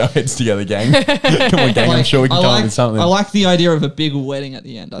got to put our heads together, gang. Come on, gang. I'm sure we can come up with something. I like the idea of a big wedding at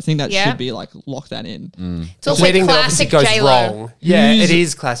the end. I think that Yeah. should be like lock that in. It's also wedding that obviously classic goes J-Lo. wrong. Yeah, Who's- it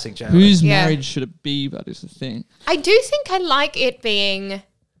is classic J-Lo. Whose Yeah. marriage should it be? That is the thing. I do think I like it being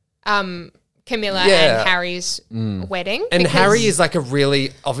Camilla and Harry's wedding. And because- Harry is like a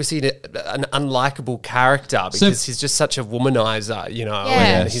really, obviously an unlikable character because he's just such a womanizer, you know,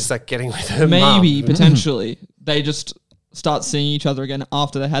 Yeah. and he's like getting with her Maybe mum. potentially they just start seeing each other again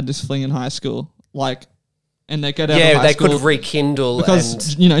after they had this fling in high school, like, and they get out of Yeah, high they school could rekindle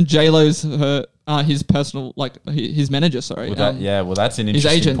because and J-Lo's his personal his manager. Sorry, well, that's an his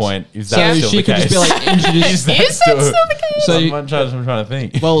interesting agent. point. Is So that still she the could case? just be like introduced. Is that Is that still still the case? So I'm trying to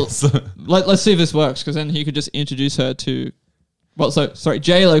think. Well, let's see if this works, because then he could just introduce her to. Well,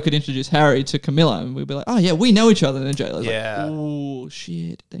 J-Lo could introduce Harry to Camilla, and we'd be like, "Oh yeah, we know each other." And then J-Lo's Yeah. like, "Oh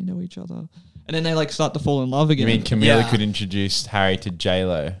shit, they know each other," and then they like start to fall in love You again. mean Camilla Yeah. could introduce Harry to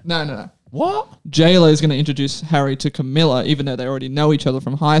J-Lo? No. What? J-Lo is going to introduce Harry to Camilla, even though they already know each other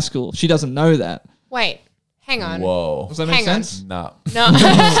from high school. She doesn't know that. Wait, hang on. Whoa. Does that make Hang on. sense? No. No.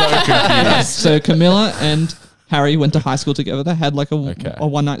 So confused. So Camilla and Harry went to high school together. They had like Okay. a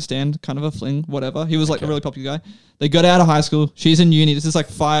one night stand, kind of a fling, whatever. He was like a really popular guy. They got out of high school. She's in uni. This is like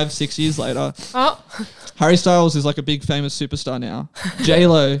 5-6 years later. Oh, Harry Styles is like a big famous superstar now.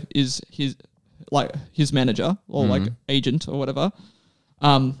 J-Lo is his manager or like agent or whatever.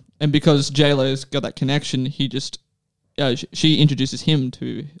 And because J-Lo's got that connection, he just she introduces him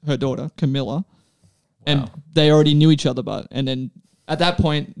to her daughter Camilla, and they already knew each other. And then at that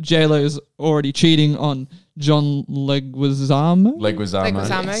point, J-Lo's already cheating on John Leguizamo.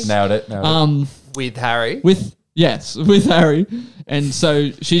 Leguizamo. Nailed it. with Harry. With Harry, and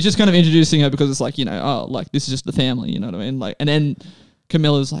so she's just kind of introducing her because it's like, like this is just the family, you know what I mean? Like, and then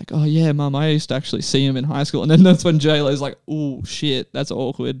Camilla's like, "Oh yeah, Mum, I used to actually see him in high school," and then that's when J-Lo's like, "Oh shit, that's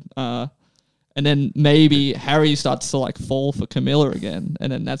awkward." And then maybe Harry starts to like fall for Camilla again,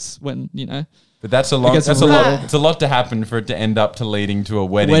 and then that's when But that's a lot. gets That's a real. lot. It's a lot to happen for it to end up to leading to a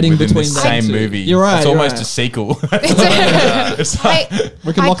wedding Wedding within the between them same two. movie. You're right, It's you're almost right. a sequel. It's I, like-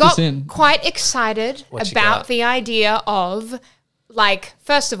 We can I lock got this in. quite excited What you about got? the idea of, like,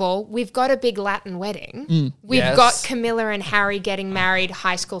 first of all, we've got a big Latin wedding. We've Yes. got Camilla and Harry getting married,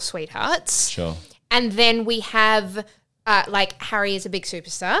 high school sweethearts. Sure. And then we have, Harry is a big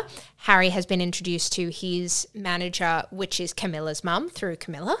superstar. Harry has been introduced to his manager, which is Camilla's mum, through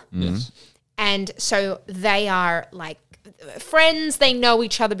Camilla. yes. And so they are like friends. They know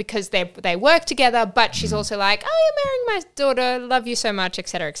each other because they work together. But she's also like, "Oh, you're marrying my daughter. Love you so much,"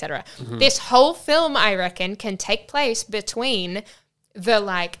 etc., etc. This whole film, I reckon, can take place between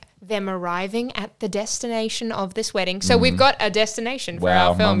them arriving at the destination of this wedding. So we've got a destination for Wow,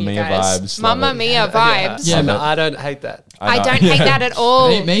 our film, Mamma you Mia guys. vibes, Mamma love it. Mia vibes. Yeah, no, but- I don't hate that. I know. don't hate that at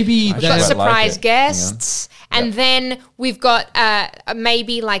all. Maybe I We've got quite that, like surprise it. guests, and then we've got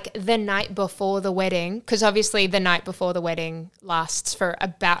maybe like the night before the wedding, because obviously the night before the wedding lasts for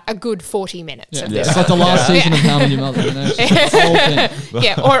about a good 40 minutes. Of this. it's like the last season of How Many Mother, It's just the whole thing.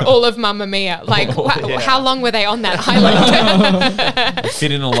 Yeah, or all of Mamma Mia. Like, how long were they on that island?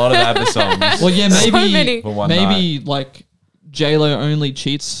 Fit in a lot of other songs. Well, yeah, So maybe many. For one maybe like J-Lo only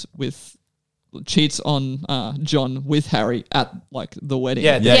cheats on John with Harry at like the wedding.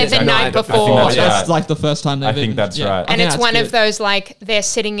 Yeah, Yeah, the night before. I think That's right. like the first time they've I think been- that's right. And I it's think one that's of good. those like they're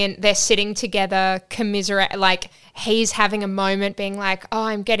sitting together, commiserate. Like he's having a moment, being like, "Oh,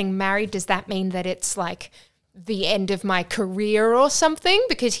 I'm getting married. Does that mean that it's like the end of my career or something?"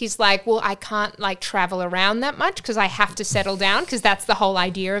 Because he's like, "Well, I can't like travel around that much because I have to settle down because that's the whole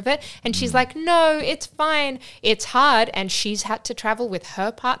idea of it." And she's like, "No, it's fine. It's hard." And she's had to travel with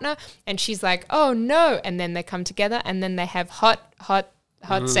her partner, and she's like, "Oh no!" And then they come together, and then they have hot,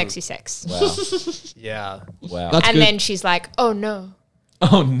 sexy sex. Wow. Yeah. Wow. That's And good. then she's like, "Oh no."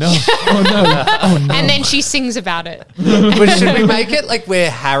 Oh no. And then she sings about it. But should we make it like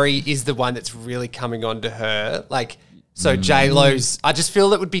where Harry is the one that's really coming on to her? Like, so J-Lo's, I just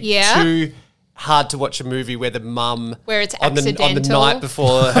feel it would be Yeah. too hard to watch a movie where the mum Where it's on the accidental. night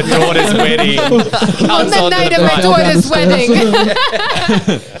before her daughter's wedding On the night of my daughter's wedding.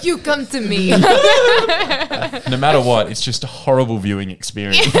 You come to me. No matter what, it's just a horrible viewing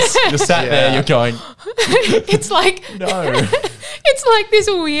experience. You're sat there, you're going, It's like no. it's like this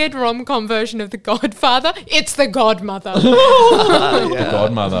weird rom-com version of The Godfather. It's The Godmother. The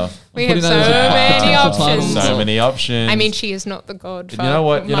godmother. We have putting so that as a many potential title. options. So many options. I mean, she is not the Godfather. you know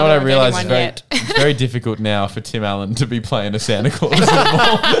what? You know what I mother of realized is anyone very, yet. it's very difficult now for Tim Allen to be playing a Santa Claus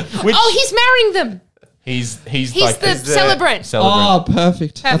anymore. Which Oh, he's marrying them. he's He's like the celebrant. celebrant. Oh,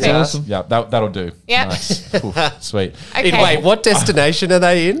 perfect. That's Perfect. awesome. Yeah, that'll do. Yeah. Nice. Oof, sweet. Okay. Wait, what destination are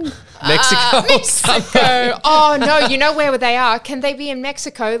they in? Mexico? Mexico. Oh no, you know where they are? Can they be in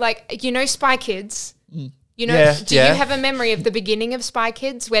Mexico? Like, you know, Spy Kids. You know, Yeah, do yeah. you have a memory of the beginning of Spy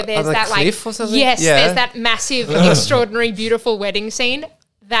Kids where there's the that like cliff or something? yes, Yeah. there's that massive, extraordinary, beautiful wedding scene.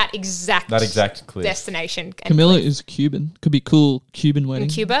 That exact clip. destination. And Camilla is Cuban. Could be cool Cuban wedding. in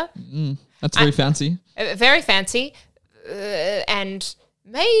Cuba, That's very fancy. very fancy, and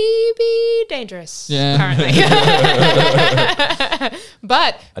maybe dangerous. Yeah. Currently,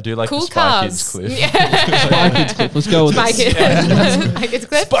 but I do like cool the Spy cars. Kids clip. Spy Kids clip. Let's go with Spy it. Kids. Spy Kids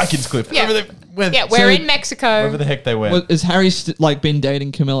clip. Spy Kids clip. Yeah. Wherever they went. Yeah, we're So- in Mexico. Wherever the heck they went. Well, has Harry been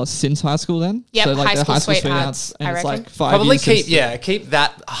dating Camilla since high school then? Yep, so like high they're school sweethearts, and I it's reckon. like 5 Probably years since keep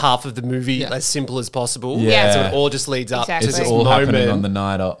that half of the movie Yeah. as simple as possible. Yeah. So it all just leads up Exactly. to It's this all moment. happening on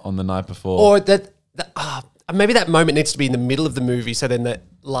the night before. Or that maybe that moment needs to be in the middle of the movie, so then the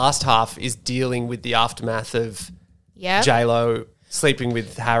last half is dealing with the aftermath of Yeah. J-Lo sleeping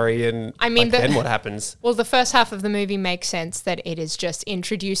with Harry, and I mean, then what happens? Well, the first half of the movie makes sense that it is just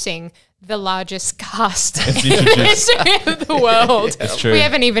introducing the largest cast in the history of the world. It's true. We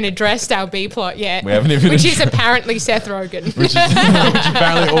haven't even addressed our B plot yet. We haven't even which is addressed- apparently Seth Rogen. which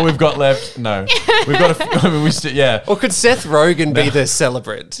apparently all we've got left. No, we've got. I mean, yeah. Or could Seth Rogen be the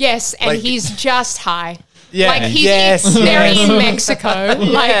celebrant? Yes, and Like- he's just high. Yeah. Like he's Yes, they're yes. in Mexico.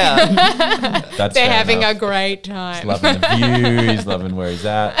 Like Yeah. That's they're fair having enough. a great time. He's loving the view. He's loving where he's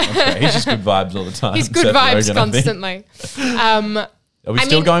at. Okay. He's just good vibes all the time. He's good Seth vibes Rogen, I think. constantly. Are we I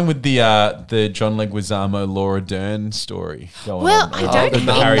still mean- going with the John Leguizamo Laura Dern story going Well, on? I Or don't the think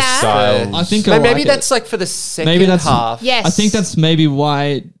Harry that- Styles. I think Maybe like it. that's like for the second Maybe that's- half. Yes. I think that's maybe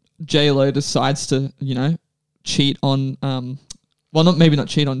why J-Lo decides to, cheat on well, not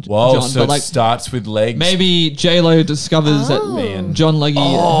cheat on Whoa, John, so but it like starts with legs. maybe J-Lo discovers Oh. that Man. John Leggy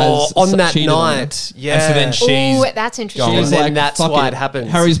Oh, has on that cheated on her. night. Yeah. And so then she's Oh, that's interesting. going- And She's then like, that's "Fuck why it. it happens.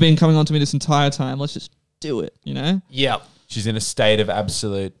 Harry's been coming on to me this entire time. Let's just do it, Yeah. she's in a state of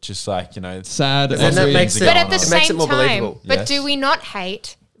absolute, just like sad. Lots And of that angry. makes things it- are But at going the on. It makes same it more time, believable. but Yes. do we not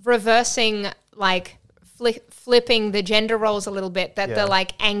hate reversing, like flipping the gender roles a little bit? That Yeah. the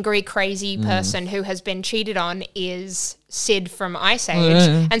like angry, crazy Mm. person who has been cheated on is Sid from Ice Age,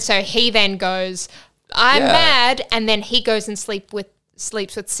 yeah. and so he then goes, "I'm Yeah. mad," and then he goes and sleeps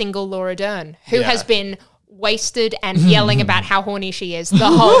with single Laura Dern, who Yeah. has been wasted and yelling about how horny she is the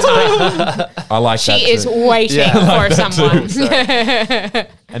whole time. I like that She is too. waiting Yeah. for someone.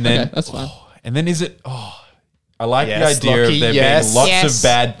 And then, Okay, that's fine. and then is it? I like Yes, the idea Lockie, of there yes. being lots Yes. of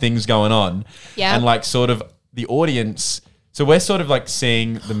bad things going on, Yeah. and like sort of the audience. So we're sort of like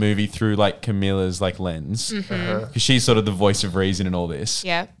seeing the movie through like Camilla's like lens, because she's sort of the voice of reason in all this. Mm-hmm.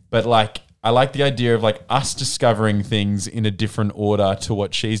 Yeah. But like, I like the idea of like us discovering things in a different order to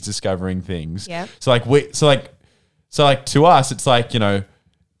what she's discovering things. Yeah. So like to us, it's like,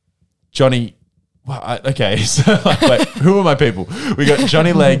 Johnny. Well, okay, so like, wait, who are my people? We got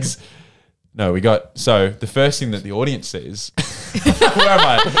Johnny Legs. No, so the first thing that the audience sees, where am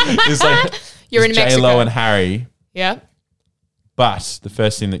I? Is like You're in Mexico. J-Lo and Harry. Yeah. But the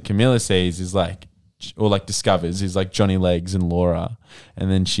first thing that Camilla sees is like, or like discovers, is like Johnny Legs and Laura, and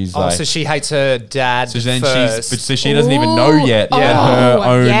then she's Oh, like, so she hates her dad so then first. so she doesn't even know yet that Yeah. her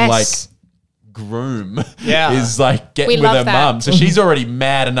own yes. like groom Yeah. is like getting We with love her that. mum. So she's already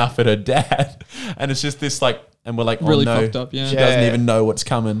mad enough at her dad, and it's just this like, and we're like, Really oh no, fucked up, yeah. she Yeah. doesn't even know what's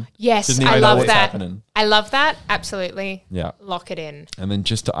coming. Yes, Doesn't even I know love what's that. happening. I love that. Absolutely. Yeah. Lock it in. And then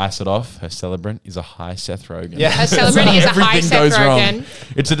just to ice it off, her celebrant is a high Seth Rogen. Yeah. A celebrity is a high Everything Seth goes wrong. Rogen.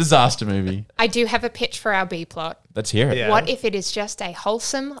 It's a disaster movie. I do have a pitch for our B plot. Let's hear it. Yeah. What if it is just a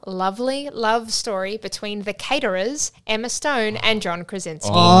wholesome, lovely love story between the caterers, Emma Stone and John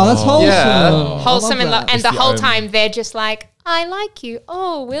Krasinski? Oh, that's wholesome. Yeah. Wholesome and that. and the the whole only- time they're just like, I like you.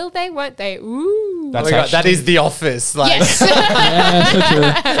 Oh, will they? Won't they? Ooh. That's my God, that actually- is The Office. Like, Yes. Yeah, so true.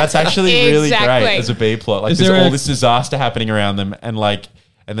 That's actually really Exactly. great as a B plot. Like Is there's there all a- this disaster happening around them, and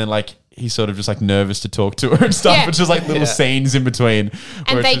then he's sort of just like nervous to talk to her and stuff. Yeah. It's just like little scenes in between,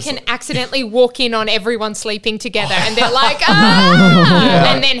 And where they it's just can accidentally walk in on everyone sleeping together and they're like,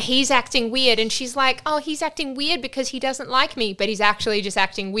 ah! And then he's acting weird. And she's like, oh, he's acting weird because he doesn't like me. But he's actually just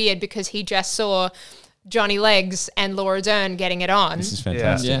acting weird because he just saw Johnny Legs and Laura Dern getting it on. This is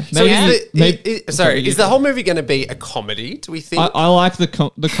fantastic. Yeah. so Maybe- is the whole movie going to be a comedy? Do we think? I like the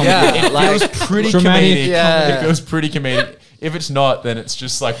comedy. Yeah, It feels pretty Dramatic comedic. Yeah. It feels pretty comedic. If it's not, then it's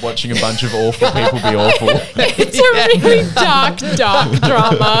just like watching a bunch of awful people be awful. It's a really dark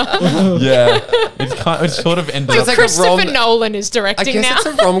drama. Yeah, it sort of ends It's up. like a Christopher rom- Nolan is I directing guess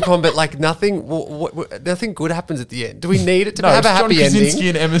now. it's a rom-com, but like nothing good happens at the end. Do we need it to have it's a John happy Krasinski ending?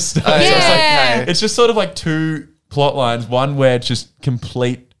 and Emma Stone. Oh, So it's like- Yeah. it's just sort of like two plot lines. One where it's just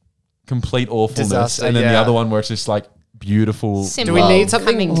complete awfulness, Disaster, and then the yeah. other one where it's just like beautiful. Simple. Do we Love need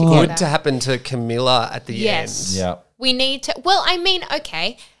something coming good together. to happen to Camilla at the Yes. end? Yeah. We need to. Well, I mean,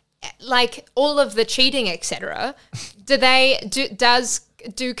 okay, like all of the cheating, etc.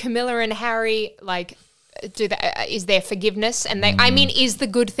 Do Camilla and Harry like do that? Is there forgiveness? And they, I mean, is the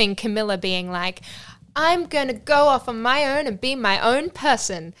good thing Camilla being like, I'm gonna go off on my own and be my own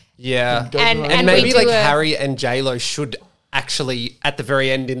person, Yeah. and And we maybe do like a- Harry and J-Lo should actually at the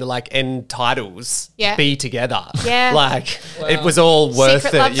very end in the like end titles Yeah. be together. Yeah. Like it was all worth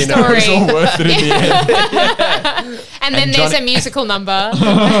Secret it, love you know. story. It's all worth it in the end. and then And there's Johnny- a musical number.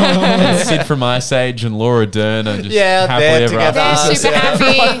 And Sid from Ice Age and Laura Dern are just Yeah, happily they're ever together. after. They're super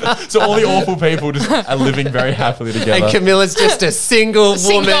happy. So all the awful people just are living very happily together. And Camilla's just a single woman.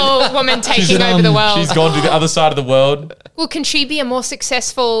 Single woman taking over the world. She's gone to the other side of the world. Well, can she be a more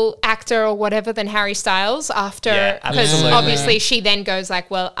successful actor or whatever than Harry Styles after? Yeah, Because absolutely. obviously she then goes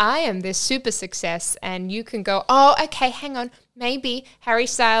like, well, I am this super success. And you can go, oh, okay, hang on. Maybe Harry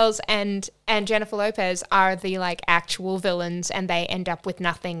Styles and Jennifer Lopez are the like actual villains and they end up with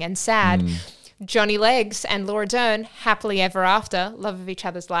nothing and sad. Johnny Legs and Laura Dern, happily ever after, love of each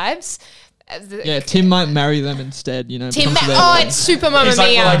other's lives. Yeah, Tim might marry them instead. You know. Tim, come to their oh, wedding. it's super Mamma He's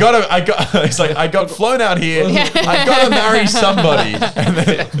like, Mia. well, he's like, I got flown out here. I got to marry somebody.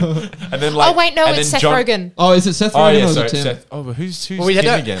 And then like, oh, wait, no, and it's then Seth John- Rogen. Oh, is it Seth Oh Rogen yeah, or is sorry, it Tim? Seth. Oh, but who's Well, we Tim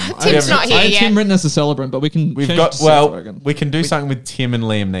don't- again? Tim's not here I had yet. Tim written as a celebrant, but we can. We've change got to Seth well, Rogen. we can do something with Tim and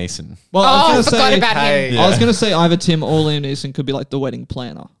Liam Neeson. Well, Oh, I I was forgot gonna say, about him. I was gonna say either Tim or Liam Neeson could be like the wedding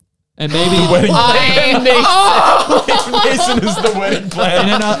planner, and maybe Wedding Oh, Liam Neeson is the wedding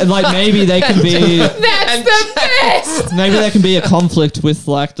planner. and like maybe they can be that's the best. maybe there can be a conflict with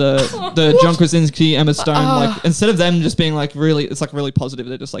like the John Krasinski, Emma Stone. Like instead of them just being like really, it's like really positive.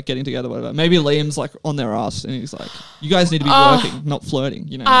 They're just like getting together, whatever. Maybe Liam's like on their ass and he's like, "You guys need to be working, not flirting."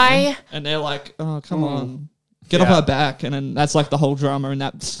 You know, and they're like, "Oh, come on." Get off Yeah. our back, and then that's like the whole drama, and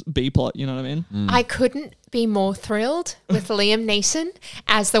that's B plot. You know what I mean? I couldn't be more thrilled with Liam Neeson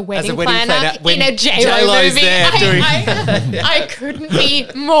as the wedding, wedding planner, planner when in a J-Lo J-Lo's movie. there doing- I couldn't be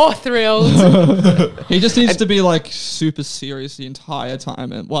more thrilled. He just needs to be like super serious the entire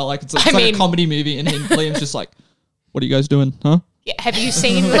time, and well, like it's like mean- a comedy movie, and Liam's just like, "What are you guys doing, huh?" Yeah, have you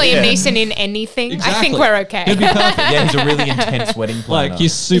seen Liam Neeson in anything? I think Exactly. we're okay. He'd be perfect. Yeah, he's a really intense wedding planner. Like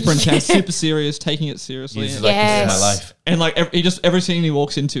he's super intense, super serious, taking it seriously, He's and, like, this is Yes. my life. and like every scene he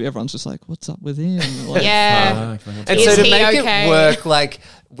walks into, everyone's just like, "What's up with him?" Like, Yeah. And Is so to he make okay? it work, like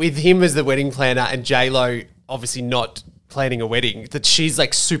with him as the wedding planner and J-Lo obviously not planning a wedding, that she's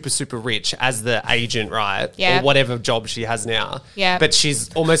like super, super rich as the agent, right? Yeah. Or whatever job she has now. Yeah. But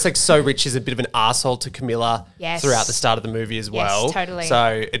she's almost like so rich, she's a bit of an asshole to Camilla Yes. throughout the start of the movie as well. totally.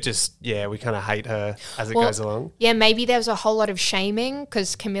 So it just, yeah, we kind of hate her as it Well, goes along. Yeah, maybe there was a whole lot of shaming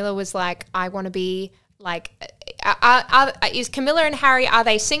because Camilla was like, I want to be like, is Camilla and Harry, are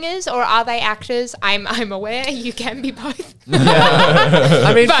they singers or are they actors? I'm aware you can be both.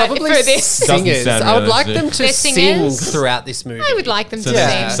 I mean, But probably for this- singers. Sound I would like realistic. them to They're sing singers? throughout this movie. I would like them So, to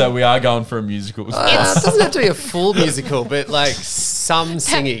Yeah. sing. so we are going for a musical. It doesn't have to be a full musical, but like some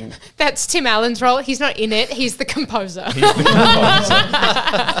singing. That's Tim Allen's role. He's not in it. He's the composer. He's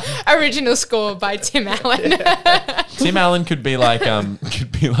the composer. Original score by Tim Allen. Tim Allen could be like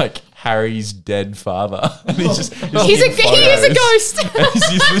Harry's dead father. And he's just He is a ghost.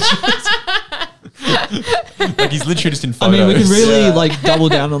 he's literally just in I photos. mean, we can really like double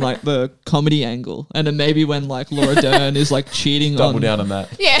down on like the comedy angle, and then maybe when like Laura Dern is like cheating double on, down on that.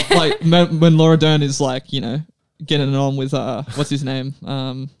 Yeah. like when Laura Dern is like, you know, getting it on with what's his name,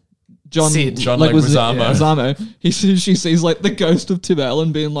 John John Leguizamo. She sees like the ghost of Tim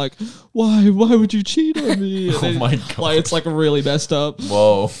Allen being like, why would you cheat on me? And Oh my God. Like it's like really messed up.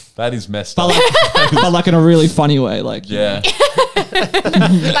 Whoa, that is messed But up. but like in a really funny way. Like Yeah.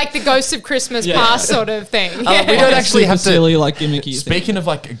 Like the Ghost of Christmas Past sort of thing. We don't actually have to. silly like gimmicky. Speaking of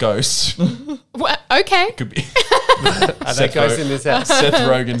like a ghost, Well, okay. could be Are there ghosts in this house? Seth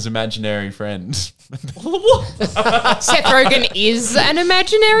Rogen's imaginary friend. Seth Rogen is an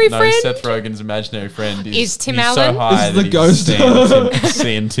imaginary No, friend. Seth Rogen's imaginary friend Is Tim he's Allen? So high Is that the he's ghost.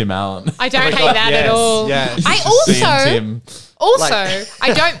 seeing Tim Allen. I don't hate that at all. Yes. I Seeing also, Tim. also,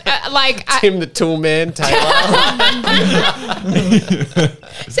 I don't like. Tim the Tool Man, Taylor.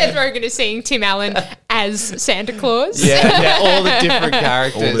 Seth Rogen is seeing Tim Allen as Santa Claus. yeah, all the different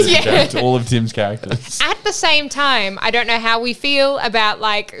characters. All of Tim's characters. At the same time, I don't know how we feel about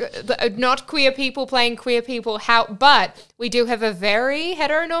like not queer people playing queer people. But we do have a very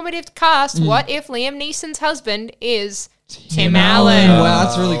heteronormative cast. What if Liam Neeson's husband is Tim Allen? Wow,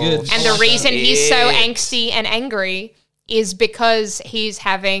 that's really good. And the reason he's so angsty and angry is because he's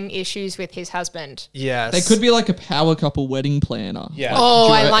having issues with his husband. Yes. They could be like a power couple wedding planner. Yeah.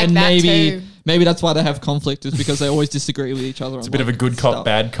 Oh, I duo, like and that maybe, too. Maybe that's why they have conflict, is because they always disagree with each other. It's a bit of a good cop,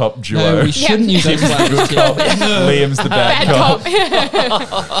 bad cop duo. No, we shouldn't use those Tim's the words. good cop. Liam's the bad, cop.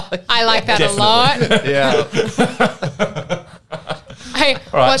 I like that a lot. Yeah. Hey, All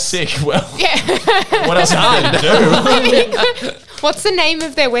right, what's, sick. Well, yeah. what else are they to do? What's the name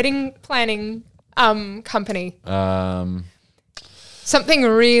of their wedding planning company? Something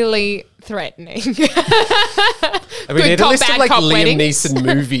really threatening. I mean, Good need a cop, list of bad like cop Liam weddings. Neeson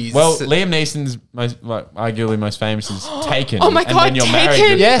movies. Well, Liam Neeson's arguably most famous is Taken. Oh my and God, when you're married, Taken.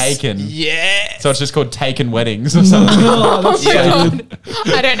 you're yes. Taken. Yeah. So it's just called Taken Weddings or something. Oh my God.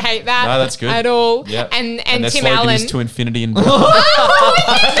 I don't hate that. No, that's good. At all. Yeah. And their Tim slogan Allen. is to infinity and beyond.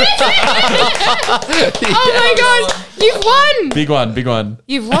 Oh my God. You've won. Big one, big one.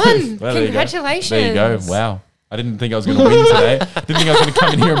 You've won. Well, there you go. Congratulations. There you go. Wow. I didn't think I was going to win today. Didn't think I was going to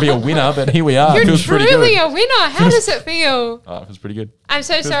come in here and be a winner, but here we are. You're It feels pretty truly good. a winner. How does it feel? Oh, it feels pretty good. I'm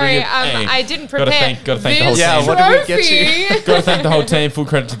so Feels sorry. pretty good. Hey, I didn't gotta prepare. thank the whole this team. What did we get you? trophy. Got to thank the whole team. Full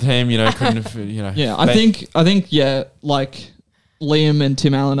credit to the team. You know, Yeah, I think like Liam and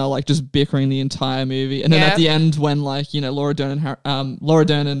Tim Allen are like just bickering the entire movie, and then Yeah. at the end when like Laura Dern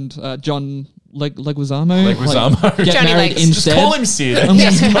and John Leguizamo Leguizamo. get Johnny married Legs. Just instead. call him Sid.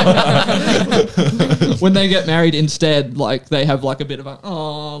 When they get married instead, like they have like a bit of a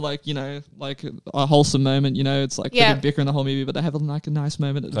wholesome moment. It's like Yeah. they've been bickering the whole movie, but they have like a nice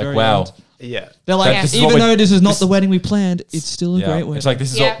moment at the Like, very wow. end. Yeah. They're like, This is even what though this is not the wedding we planned, it's still a Yeah. great wedding. It's like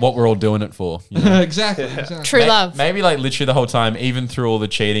this is Yeah. what we're all doing it for. You know? exactly. True love. Maybe like literally the whole time, even through all the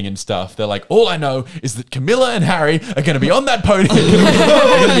cheating and stuff, they're like, all I know is that Camilla and Harry are going to be on that podium. They're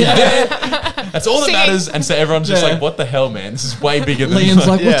going to be there. That's all that Singing. matters. And so everyone's just Yeah. like, what the hell, man? This is way bigger than Liam's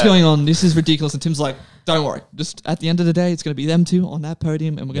like, what's Yeah. going on? This is ridiculous. And Tim's like, don't worry. Just at the end of the day, it's going to be them two on that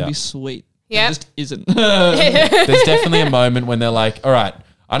podium and we're going to Yeah. be sweet. Yep. It just isn't. There's definitely a moment when they're like, all right,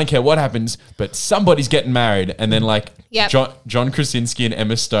 I don't care what happens, but somebody's getting married. And then like Yep. John Krasinski and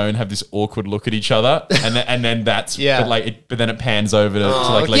Emma Stone have this awkward look at each other. And then that's, Yeah. but then it pans over to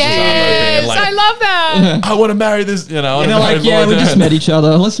like Leguizamo Yes, being like, I love that. I want to marry this, I and want to they're marry like, yeah, we Laura just Dern. met each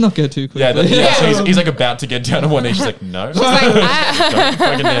other. Let's not go too quickly. Yeah, so he's like about to get down on one knee. She's like, no. It's like, Don't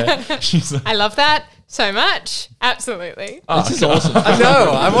fucking dare. She's like, I love that so much. Absolutely. This is awesome. I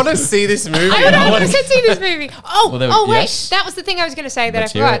know. I want to see this movie. I want to see this movie. Well, Wait, yes. that was the thing I was going to say that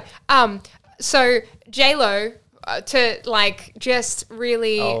Let's I hear forgot. So J-Lo to like just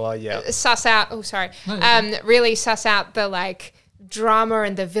really suss out. Oh, sorry. Really suss out the like drama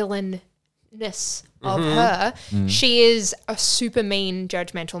and the villainness of her. She is a super mean,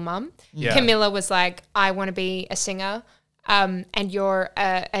 judgmental mum. Yeah. Camilla was like, I want to be a singer. And you're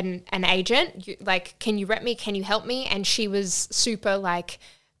an agent. Can you rep me? Can you help me? And she was super like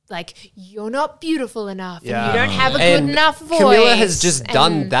you're not beautiful enough, and you don't have a good enough voice. Camilla has just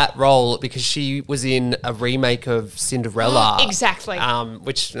done And- that role because she was in a remake of Cinderella. Exactly.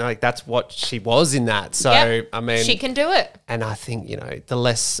 Which that's what she was in that. So Yep. I mean, she can do it. and I think the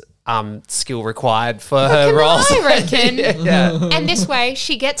less skill required for her Camilla, roles. I reckon. Yeah. And this way,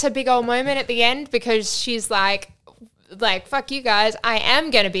 she gets a big old moment at the end because she's like, fuck you guys, I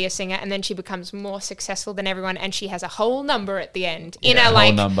am going to be a singer. And then she becomes more successful than everyone. And she has a whole number at the end.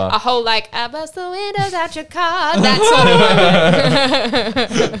 number. A whole I bust the windows out your car. That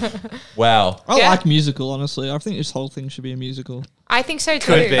sort of moment. wow. I Yeah. like musical, honestly. I think this whole thing should be a musical. I think so too.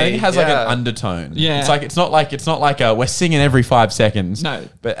 Could be. I think it has like Yeah. an undertone. Yeah. It's not like we're singing every 5 seconds. No.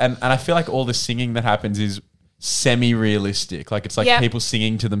 But and I feel like all the singing that happens is semi-realistic. Like it's like Yep. people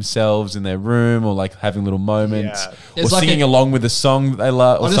singing to themselves in their room or like having little moments Yeah. or There's like singing along with the song that they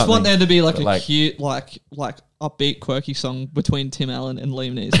love. Or I just want something. there to be like But, a cute, like upbeat, quirky song between Tim Allen and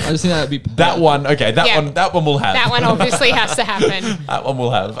Liam Neeson. I just think that would be perfect. that one. Okay, that Yeah. one will have. That one obviously has to happen. That one will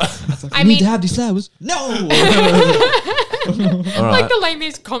have. I need mean, to have these flowers. No. All right. like the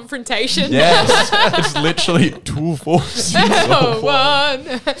lamest confrontation. Yes, it's literally 2 forces. No one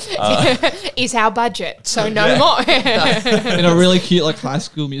is our budget, so no more. In a really cute like High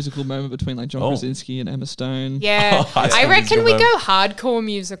School Musical moment between like John Oh. Krasinski and Emma Stone. Yeah, High School I reckon we Musical go hardcore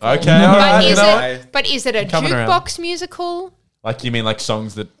musical. Okay, all right, you know But is it a coming around. jukebox musical? Like you mean like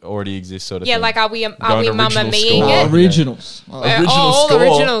songs that already exist, sort of. Yeah, thing? like are we Going Mamma original Mia score. it? Originals. Oh, all score.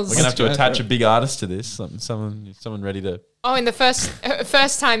 originals. We're gonna have to Let's go attach for a it. big artist to this. Someone ready to. Oh, in the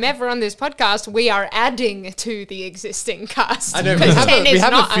first time ever on this podcast, we are adding to the existing cast. I know we because have, 10 we is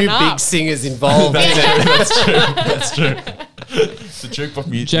have a not few enough. big singers involved. That's true. It's a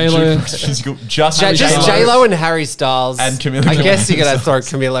jukebox J-Lo. musical. Just Just J-Lo and Harry Styles. And Camilla I guess Cabello. you're going to throw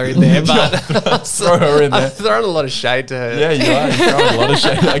Camilla in there, but Throw her in I'm there. throwing a lot of shade to her. Yeah, you are. You're throwing a lot of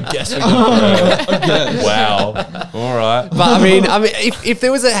shade. I guess we can. Wow. All right. But I mean, if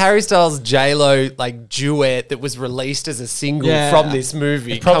there was a Harry Styles J-Lo like duet that was released as a single Yeah. from this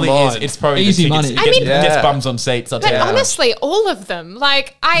movie, Probably come on. is. It's probably Easy the tickets. money. It gets, I mean- gets Yeah. bums on seats. I'll But tell you. honestly, all of them.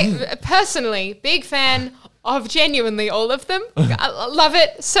 Like I personally, big fan of genuinely all of them. I love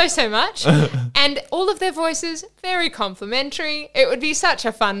it so much, and all of their voices very complimentary. It would be such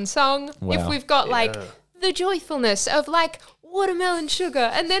a fun song if Wow. we've got like the joyfulness of like watermelon sugar,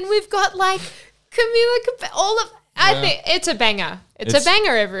 and then we've got like all of. I think it's a banger. It's a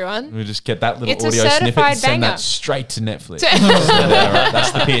banger, everyone. We just get that little It's a audio snippet certified and send banger. that straight to Netflix. Yeah, right.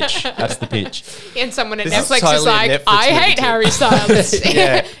 That's the pitch. That's the pitch. And someone at This is Netflix is totally a like, Netflix I movie hate too." Harry Styles.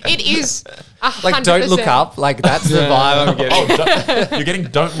 Yeah. It is 100%. like, don't look up. Like, that's the vibe I'm getting. Oh, you're getting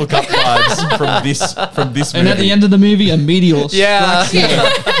 "Don't Look Up" vibes from this movie. And at the end of the movie, a meteor Yeah. strikes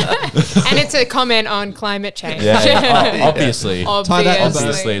you. And it's a comment on climate change. yeah. Oh, obviously. Tie that on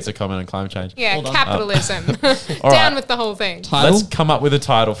Obviously, it's a comment on climate change. Yeah, Hold on. capitalism. All Down right. with the whole thing. Title? Let's come up with a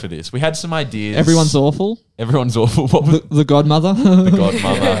title for this. We had some ideas. Everyone's awful. Everyone's awful. What was The Godmother. the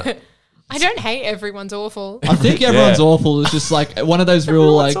Godmother? I don't hate everyone's awful. I think everyone's Yeah. awful is just like one of those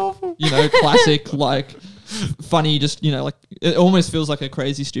real Everyone's like awful. classic like funny just like it almost feels like a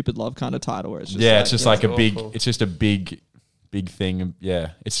Crazy Stupid Love kind of title where it's just It's just like a big. awful. It's just a big thing. Yeah,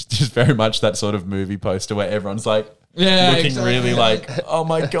 it's just very much that sort of movie poster where everyone's like looking exactly. really like, oh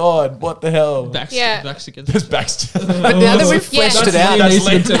my god, what the hell? backs, Yeah. backs against There's Baxter. But now that we've Yeah. fleshed That's it out, Liam that's Neeson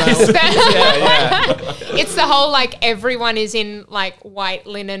Liam and Tim Allen. It's the whole like everyone is in like white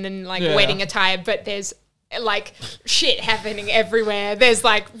linen and like Yeah. wedding attire, but there's like shit happening everywhere. There's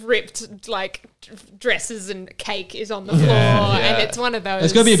like ripped like dresses and cake is on the floor, and it's one of those.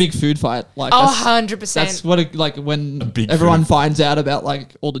 There's gonna be a big food fight. Like Oh, that's 100%. That's what it, like when big everyone food. finds out about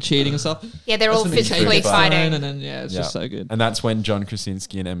like all the cheating and stuff. Yeah, they're That's all when they physically take the phone fighting. and then it's just so good. And that's when John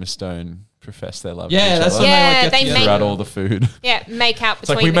Krasinski and Emma Stone profess their love. Yeah, for each that's other. when Yeah, they like get they together. make- Throughout all the food. Yeah, make out It's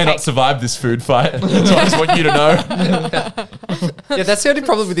like between we may the not cake. survive this food fight. So I just want you to know. yeah, that's the only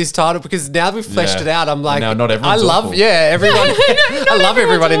problem with this title because now we've fleshed Yeah. it out. I'm like, Now not I everyone's love, awful. everyone. I love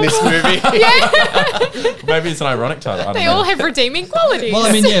everyone in this movie. Maybe it's an ironic title. I don't They know. all have redeeming qualities. Well,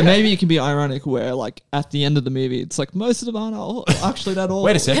 I mean, yeah, maybe it can be ironic where like at the end of the movie, it's like most of them aren't actually that awful.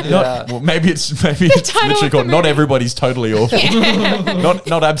 Wait a second. Yeah. Not, well, maybe it's title literally of called the "Not movie. Everybody's Totally Awful."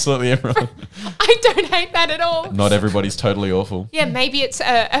 not absolutely everyone. I don't hate that at all. Not everybody's totally awful. Yeah, maybe it's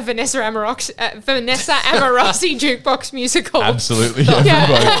a Vanessa Amorossi jukebox musical. Absolutely Yeah,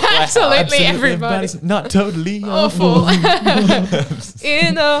 everybody. absolutely everybody. Everybody's not totally Awful. awful.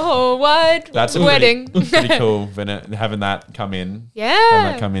 In the whole wide That's a wedding. pretty cool. Having that come in. Having Yeah.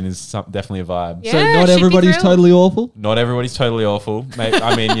 that come in is definitely a vibe. Yeah. So not she'd be everybody's thrilled. totally awful. Not everybody's totally awful.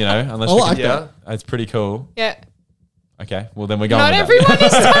 I mean, unless I we like can, that. it's pretty cool. Yeah. Okay, well then we're going. Not with everyone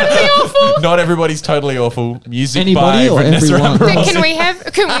is totally awful. That. Not everybody's totally awful. Music Anybody by or Vanessa everyone?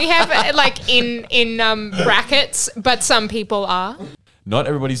 Amorossi. Can we have like in brackets? But some people are. Not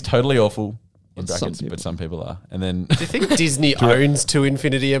everybody's totally awful. In But some brackets, people. but some people are. And then Do you think Disney owns To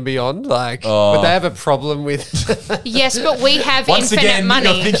Infinity and Beyond? Like, Oh. would they have a problem with? Yes, but we have once infinite again,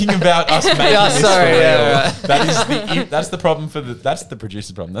 money. you're thinking about us making Yeah, this sorry, for real. yeah. That's the problem that's the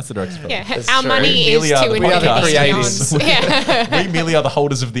producer's problem. That's the director's problem. Yeah, That's our true. money We is really are to the infinity We are the and creatives. beyond. Yeah. We merely are the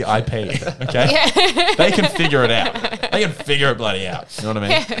holders of the IP. Okay, they can figure it out. They can figure it bloody out. You know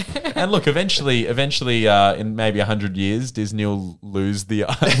what I mean? And look, eventually, in maybe 100 years, Disney will lose the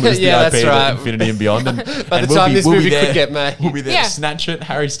Yeah, IP that's that right. Infinity Infinity and Beyond. And By the time this movie could get made. We'll be there Yeah. to snatch it.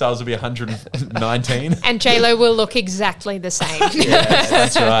 Harry Styles will be 119. And J-Lo will look exactly the same.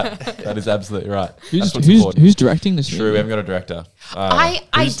 That's right. That is absolutely right. Who's, That's what's who's, important. who's directing this True, movie? we haven't got a director.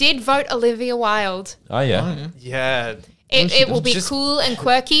 I did vote Olivia Wilde. Oh, yeah. Yeah. It will be Just- cool and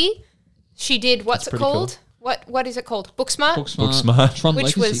quirky. She did, what's it pretty called? What is it called? Booksmart? Booksmart. Tron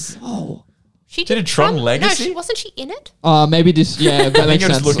Which Legacy. was- She Did a Tron Legacy? No, wasn't she in it? Maybe this. Yeah, that I think makes you're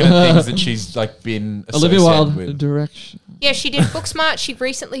sense. just looking at things that she's like been Olivia associated Wilde with. direction. Yeah, she did Booksmart. She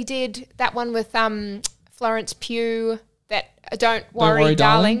recently did that one with Florence Pugh, that Don't Worry, Worry,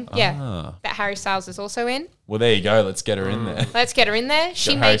 Darling. Darling. Yeah, that Harry Styles is also in. Well, there you go. Let's get her in there. Let's get her in there.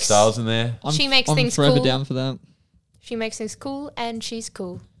 She Got Harry makes Styles in there. She makes I'm things forever cool. down for that. She makes things cool, and she's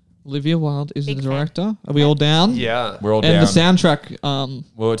cool. Olivia Wilde is Big the fan. director. Are we all down? Yeah. We're all And down. the soundtrack.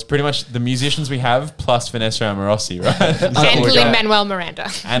 Well, it's pretty much the musicians we have plus Vanessa Morrissey, right? That's And all we got. Lin-Manuel Miranda.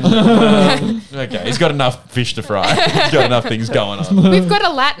 And okay, he's got enough fish to fry. He's got enough things going on. We've got a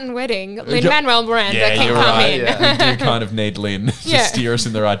Latin wedding. Lin-Manuel Miranda Yeah, can you're come right. in. Yeah. We do kind of need Lin to Yeah. steer us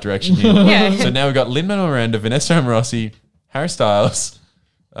in the right direction here. Yeah. So now we've got Lin-Manuel Miranda, Vanessa Morrissey, Harry Styles,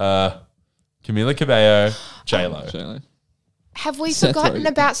 Camila Cabello, J-Lo. Actually. Have we Seth forgotten Rogen.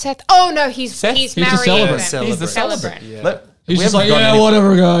 about Seth? Oh no, he's Seth? he's He's the married. celebrant. them. He's the Celebrant. celebrant. Yeah. He's We just haven't like, forgotten yeah, any-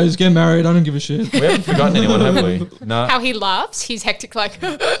 whatever, guys. Get married. I don't give a shit. We haven't forgotten anyone, have we? No. How he laughs. He's hectic like.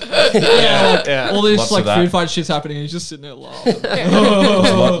 Yeah. All this Lots like of that. food fight shit's happening, and he's just sitting there laughing.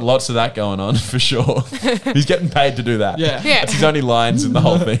 There's lots of that going on for sure. He's getting paid to do that. Yeah. Yeah. That's his only lines in the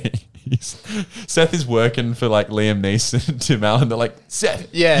whole thing. Seth is working for like Liam Neeson and Tim Allen. They're like, Seth,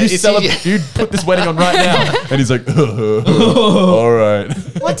 Yeah, you, is you put this wedding on right now. And he's like, all right.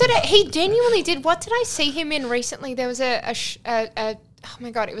 What did he genuinely did? What did I see him in recently? There was oh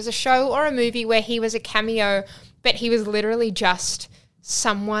my god, it was a show or a movie where he was a cameo, but he was literally just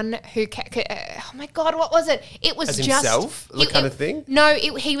someone who. Oh my god, what was it? It was As just himself? The kind of thing? No,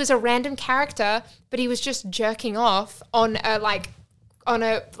 he was a random character, but he was just jerking off on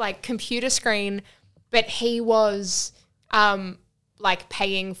a computer screen, but he was like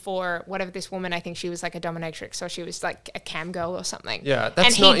paying for whatever this woman, I think she was like a dominatrix or she was like a cam girl or something. Yeah,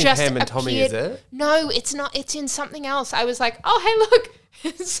 that's he not in just Pam and Tommy, is appeared- it? No, it's not. It's in something else. I was like, oh, hey,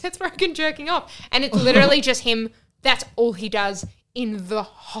 look, Seth Rogen jerking off. And it's literally just him. That's all he does in the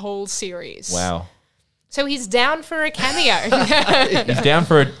whole series. Wow. So he's down for a cameo. He's down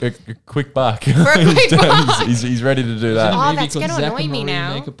for a quick buck. For a quick buck. He's ready to do that. Oh, Maybe that's called gonna Zack annoy and me Marie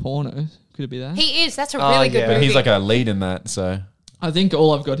now. Make a porno. Could it be that? He is. That's a Oh, really good yeah. movie. But he's like a lead in that, so. I think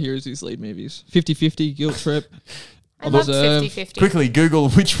all I've got here is his lead movies. 50-50, Guilt Trip. I love Observe. 50-50. Quickly, Google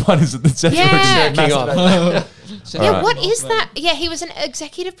which one is it that Seth Yeah. Rogen Jerking off. Yeah, Alright. what is that? Yeah, he was an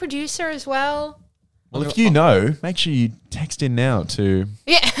executive producer as well. Well, if you know, make sure you text in now to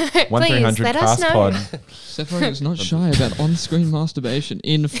Yeah, please 1300 let us Cast know. Pod. Seth Rogen is not shy about on-screen masturbation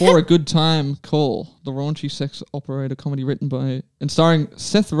in For a Good Time Call, the raunchy sex operator comedy written by and starring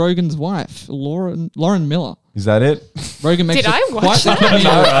Seth Rogen's wife, Lauren Miller. Is that it? Rogen makes Did I quite watch the that?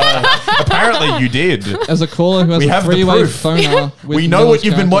 cameo Apparently you did. as a caller who has We a have the three-way proof. phoner. With We know Miller's what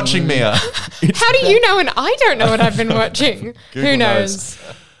you've been character watching, Marie. Mia. How do you know and I don't know what I've been watching? Google Who knows?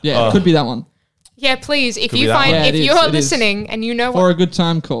 Yeah, it could be that one. Yeah, please, if Could be you that find, one. Yeah, if it is, you're it is. listening and you know For what, a Good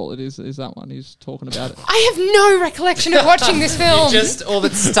Time Call, it is that one. He's talking about it. I have no recollection of watching this film. Just all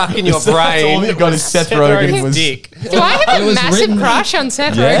that's stuck in your That's all brain. you got is Seth Rogen was- dick. Do I have It a was massive written- crush on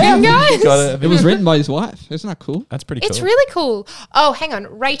Seth Yeah. Rogen, guys? Got it. It was written by his wife. Isn't that cool? That's pretty cool. It's really cool. Oh, hang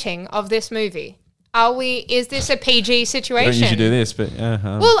on, rating of this movie. Is this a PG I don't situation? usually do this, but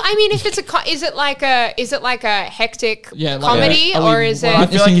Well, I mean, if it's is it like a hectic Yeah, like comedy, are we or is it? I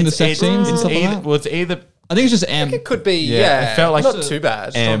feel like it's the sex scenes and it's stuff like either, that? well, it's either I think it's just M. It could be, Yeah, yeah. it felt like not too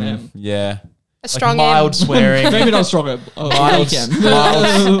bad. yeah, A strong mild M. swearing, Maybe not stronger. mild,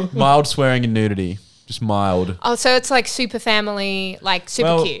 M. mild swearing and nudity, just mild. Oh, so it's like super family, like super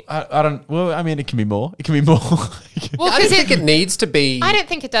Well, cute. I don't. Well, I mean, it can be more. It can be more. Well, I don't because think it needs to be. I don't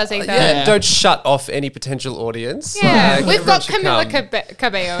think it does either. Yeah, don't shut off any potential audience. Yeah, Like, we've got everyone Camila should come.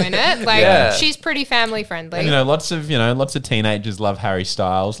 Cabello in it. Like Yeah. she's pretty family friendly. lots of teenagers love Harry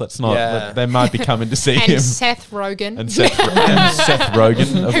Styles. Let's not. Yeah. They might be coming to see and him. Seth Rogen, And Seth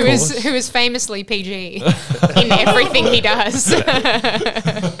Rogen, of who course. is famously PG in everything he does.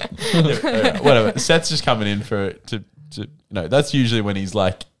 Whatever. Seth's just coming in to that's usually when he's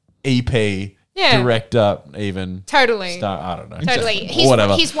like EP, Yeah. director, even Totally. star. I don't know. Totally.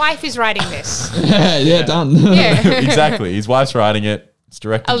 Whatever. His wife is writing this. yeah, done. Yeah. Exactly. His wife's writing it. It's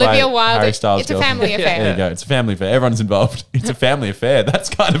directed Olivia by Wilde. Harry Styles' It's a girlfriend. family affair. There you go. It's a family affair. Everyone's involved. It's a family affair. That's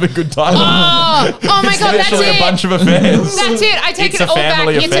kind of a good title. Oh my god, that's Literally it. a bunch of affairs. That's it. I take It's it a all back.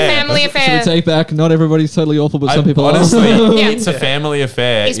 family It's a affair. family Should we affair. take back? Not everybody's totally awful, but some people honestly, are. Yeah. It's a family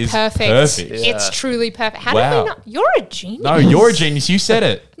affair. It's is perfect. perfect. It's truly perfect. How Wow. did we not? You're a genius. No, you're a genius. You said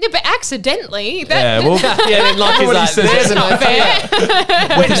it. Yeah, but accidentally. Yeah, That, well, Yeah, then like he's What he like, says. there's that's an not idea.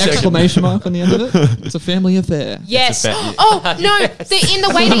 fair. With an exclamation mark on the end of it. It's a family affair. Yes. It's a fa- Oh no! In the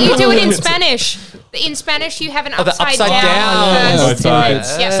way that you do it in Spanish. In Spanish, you have an the upside, upside down. down. Oh, first it's right.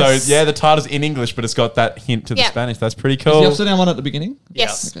 word. Yes. So yeah, the title's in English, but it's got that hint to the Yeah. Spanish. That's pretty Is the cool. upside down one at the beginning?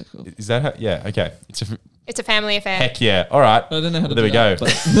 Yes. Okay, cool. Is that how? Yeah. Okay. It's a family affair. Heck yeah. All right. I don't know how to There do we go. that,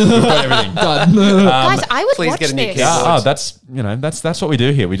 but- We've got everything. Done. Guys, I would please watch get a new this. keyboard. Oh, that's what we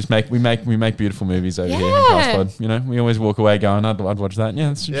do here. We just make beautiful movies over here in Yeah. Castpod. You know, we always walk away going, I'd watch that.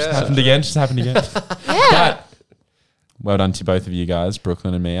 Yeah, it's just Yeah. happened again. Just happened again. Yeah. But well done to both of you guys,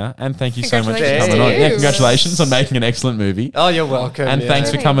 Brooklyn and Mia, and thank you so much for Congratulations coming to on. you. Yeah, congratulations on making an excellent movie. Oh, you're welcome. And yeah. thanks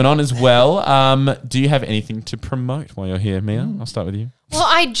for coming on as well. Do you have anything to promote while you're here, Mia? I'll start with you. Well,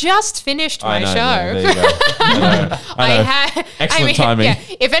 I just finished my show. Yeah, there you go. I know. had Excellent timing. Yeah,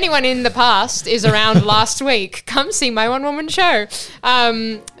 if anyone in the past is around last week, come see my one-woman show.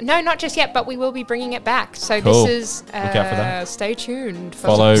 No, not just yet, but we will be bringing it back. So Cool. this is Look out for that. stay tuned. For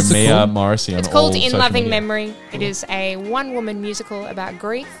Follow What's it Mia called? Morrissey on It's called all In social Loving media. Memory. It is a one-woman musical about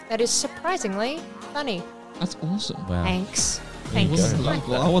grief that is surprisingly funny. That's awesome. Wow. Thanks. There you Thanks.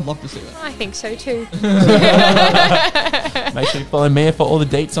 go. I would love to see that. I think so too. Make sure you follow Mia for all the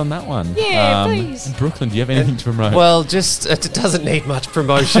dates on that one. Yeah, please. and Brooklyn, do you have anything to promote? Well, just it doesn't need much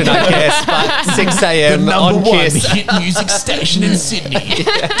promotion, I guess. But 6 a.m. on Kiss. hit music station in Sydney.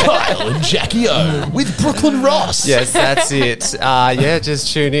 Kyle and Jackie O with Brooklyn Ross. Yes, that's it. Yeah,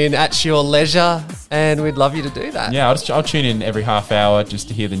 just tune in at your leisure, and we'd love you to do that. yeah, I'll tune in every half hour just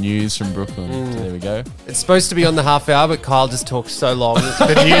to hear the news from Brooklyn. So there we go. It's supposed to be on the half hour, but Kyle just talks so long.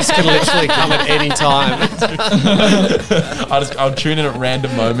 The news can literally come at any time. I'll tune in at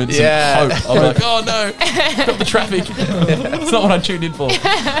random moments Yeah. and hope. I'll be like, oh no, stop the traffic. It's not what I tuned in for.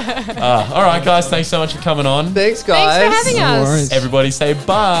 All right, guys, thanks so much for coming on. Thanks, guys. Thanks for having No us. worries. Everybody say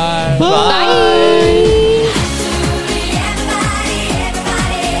bye. Bye.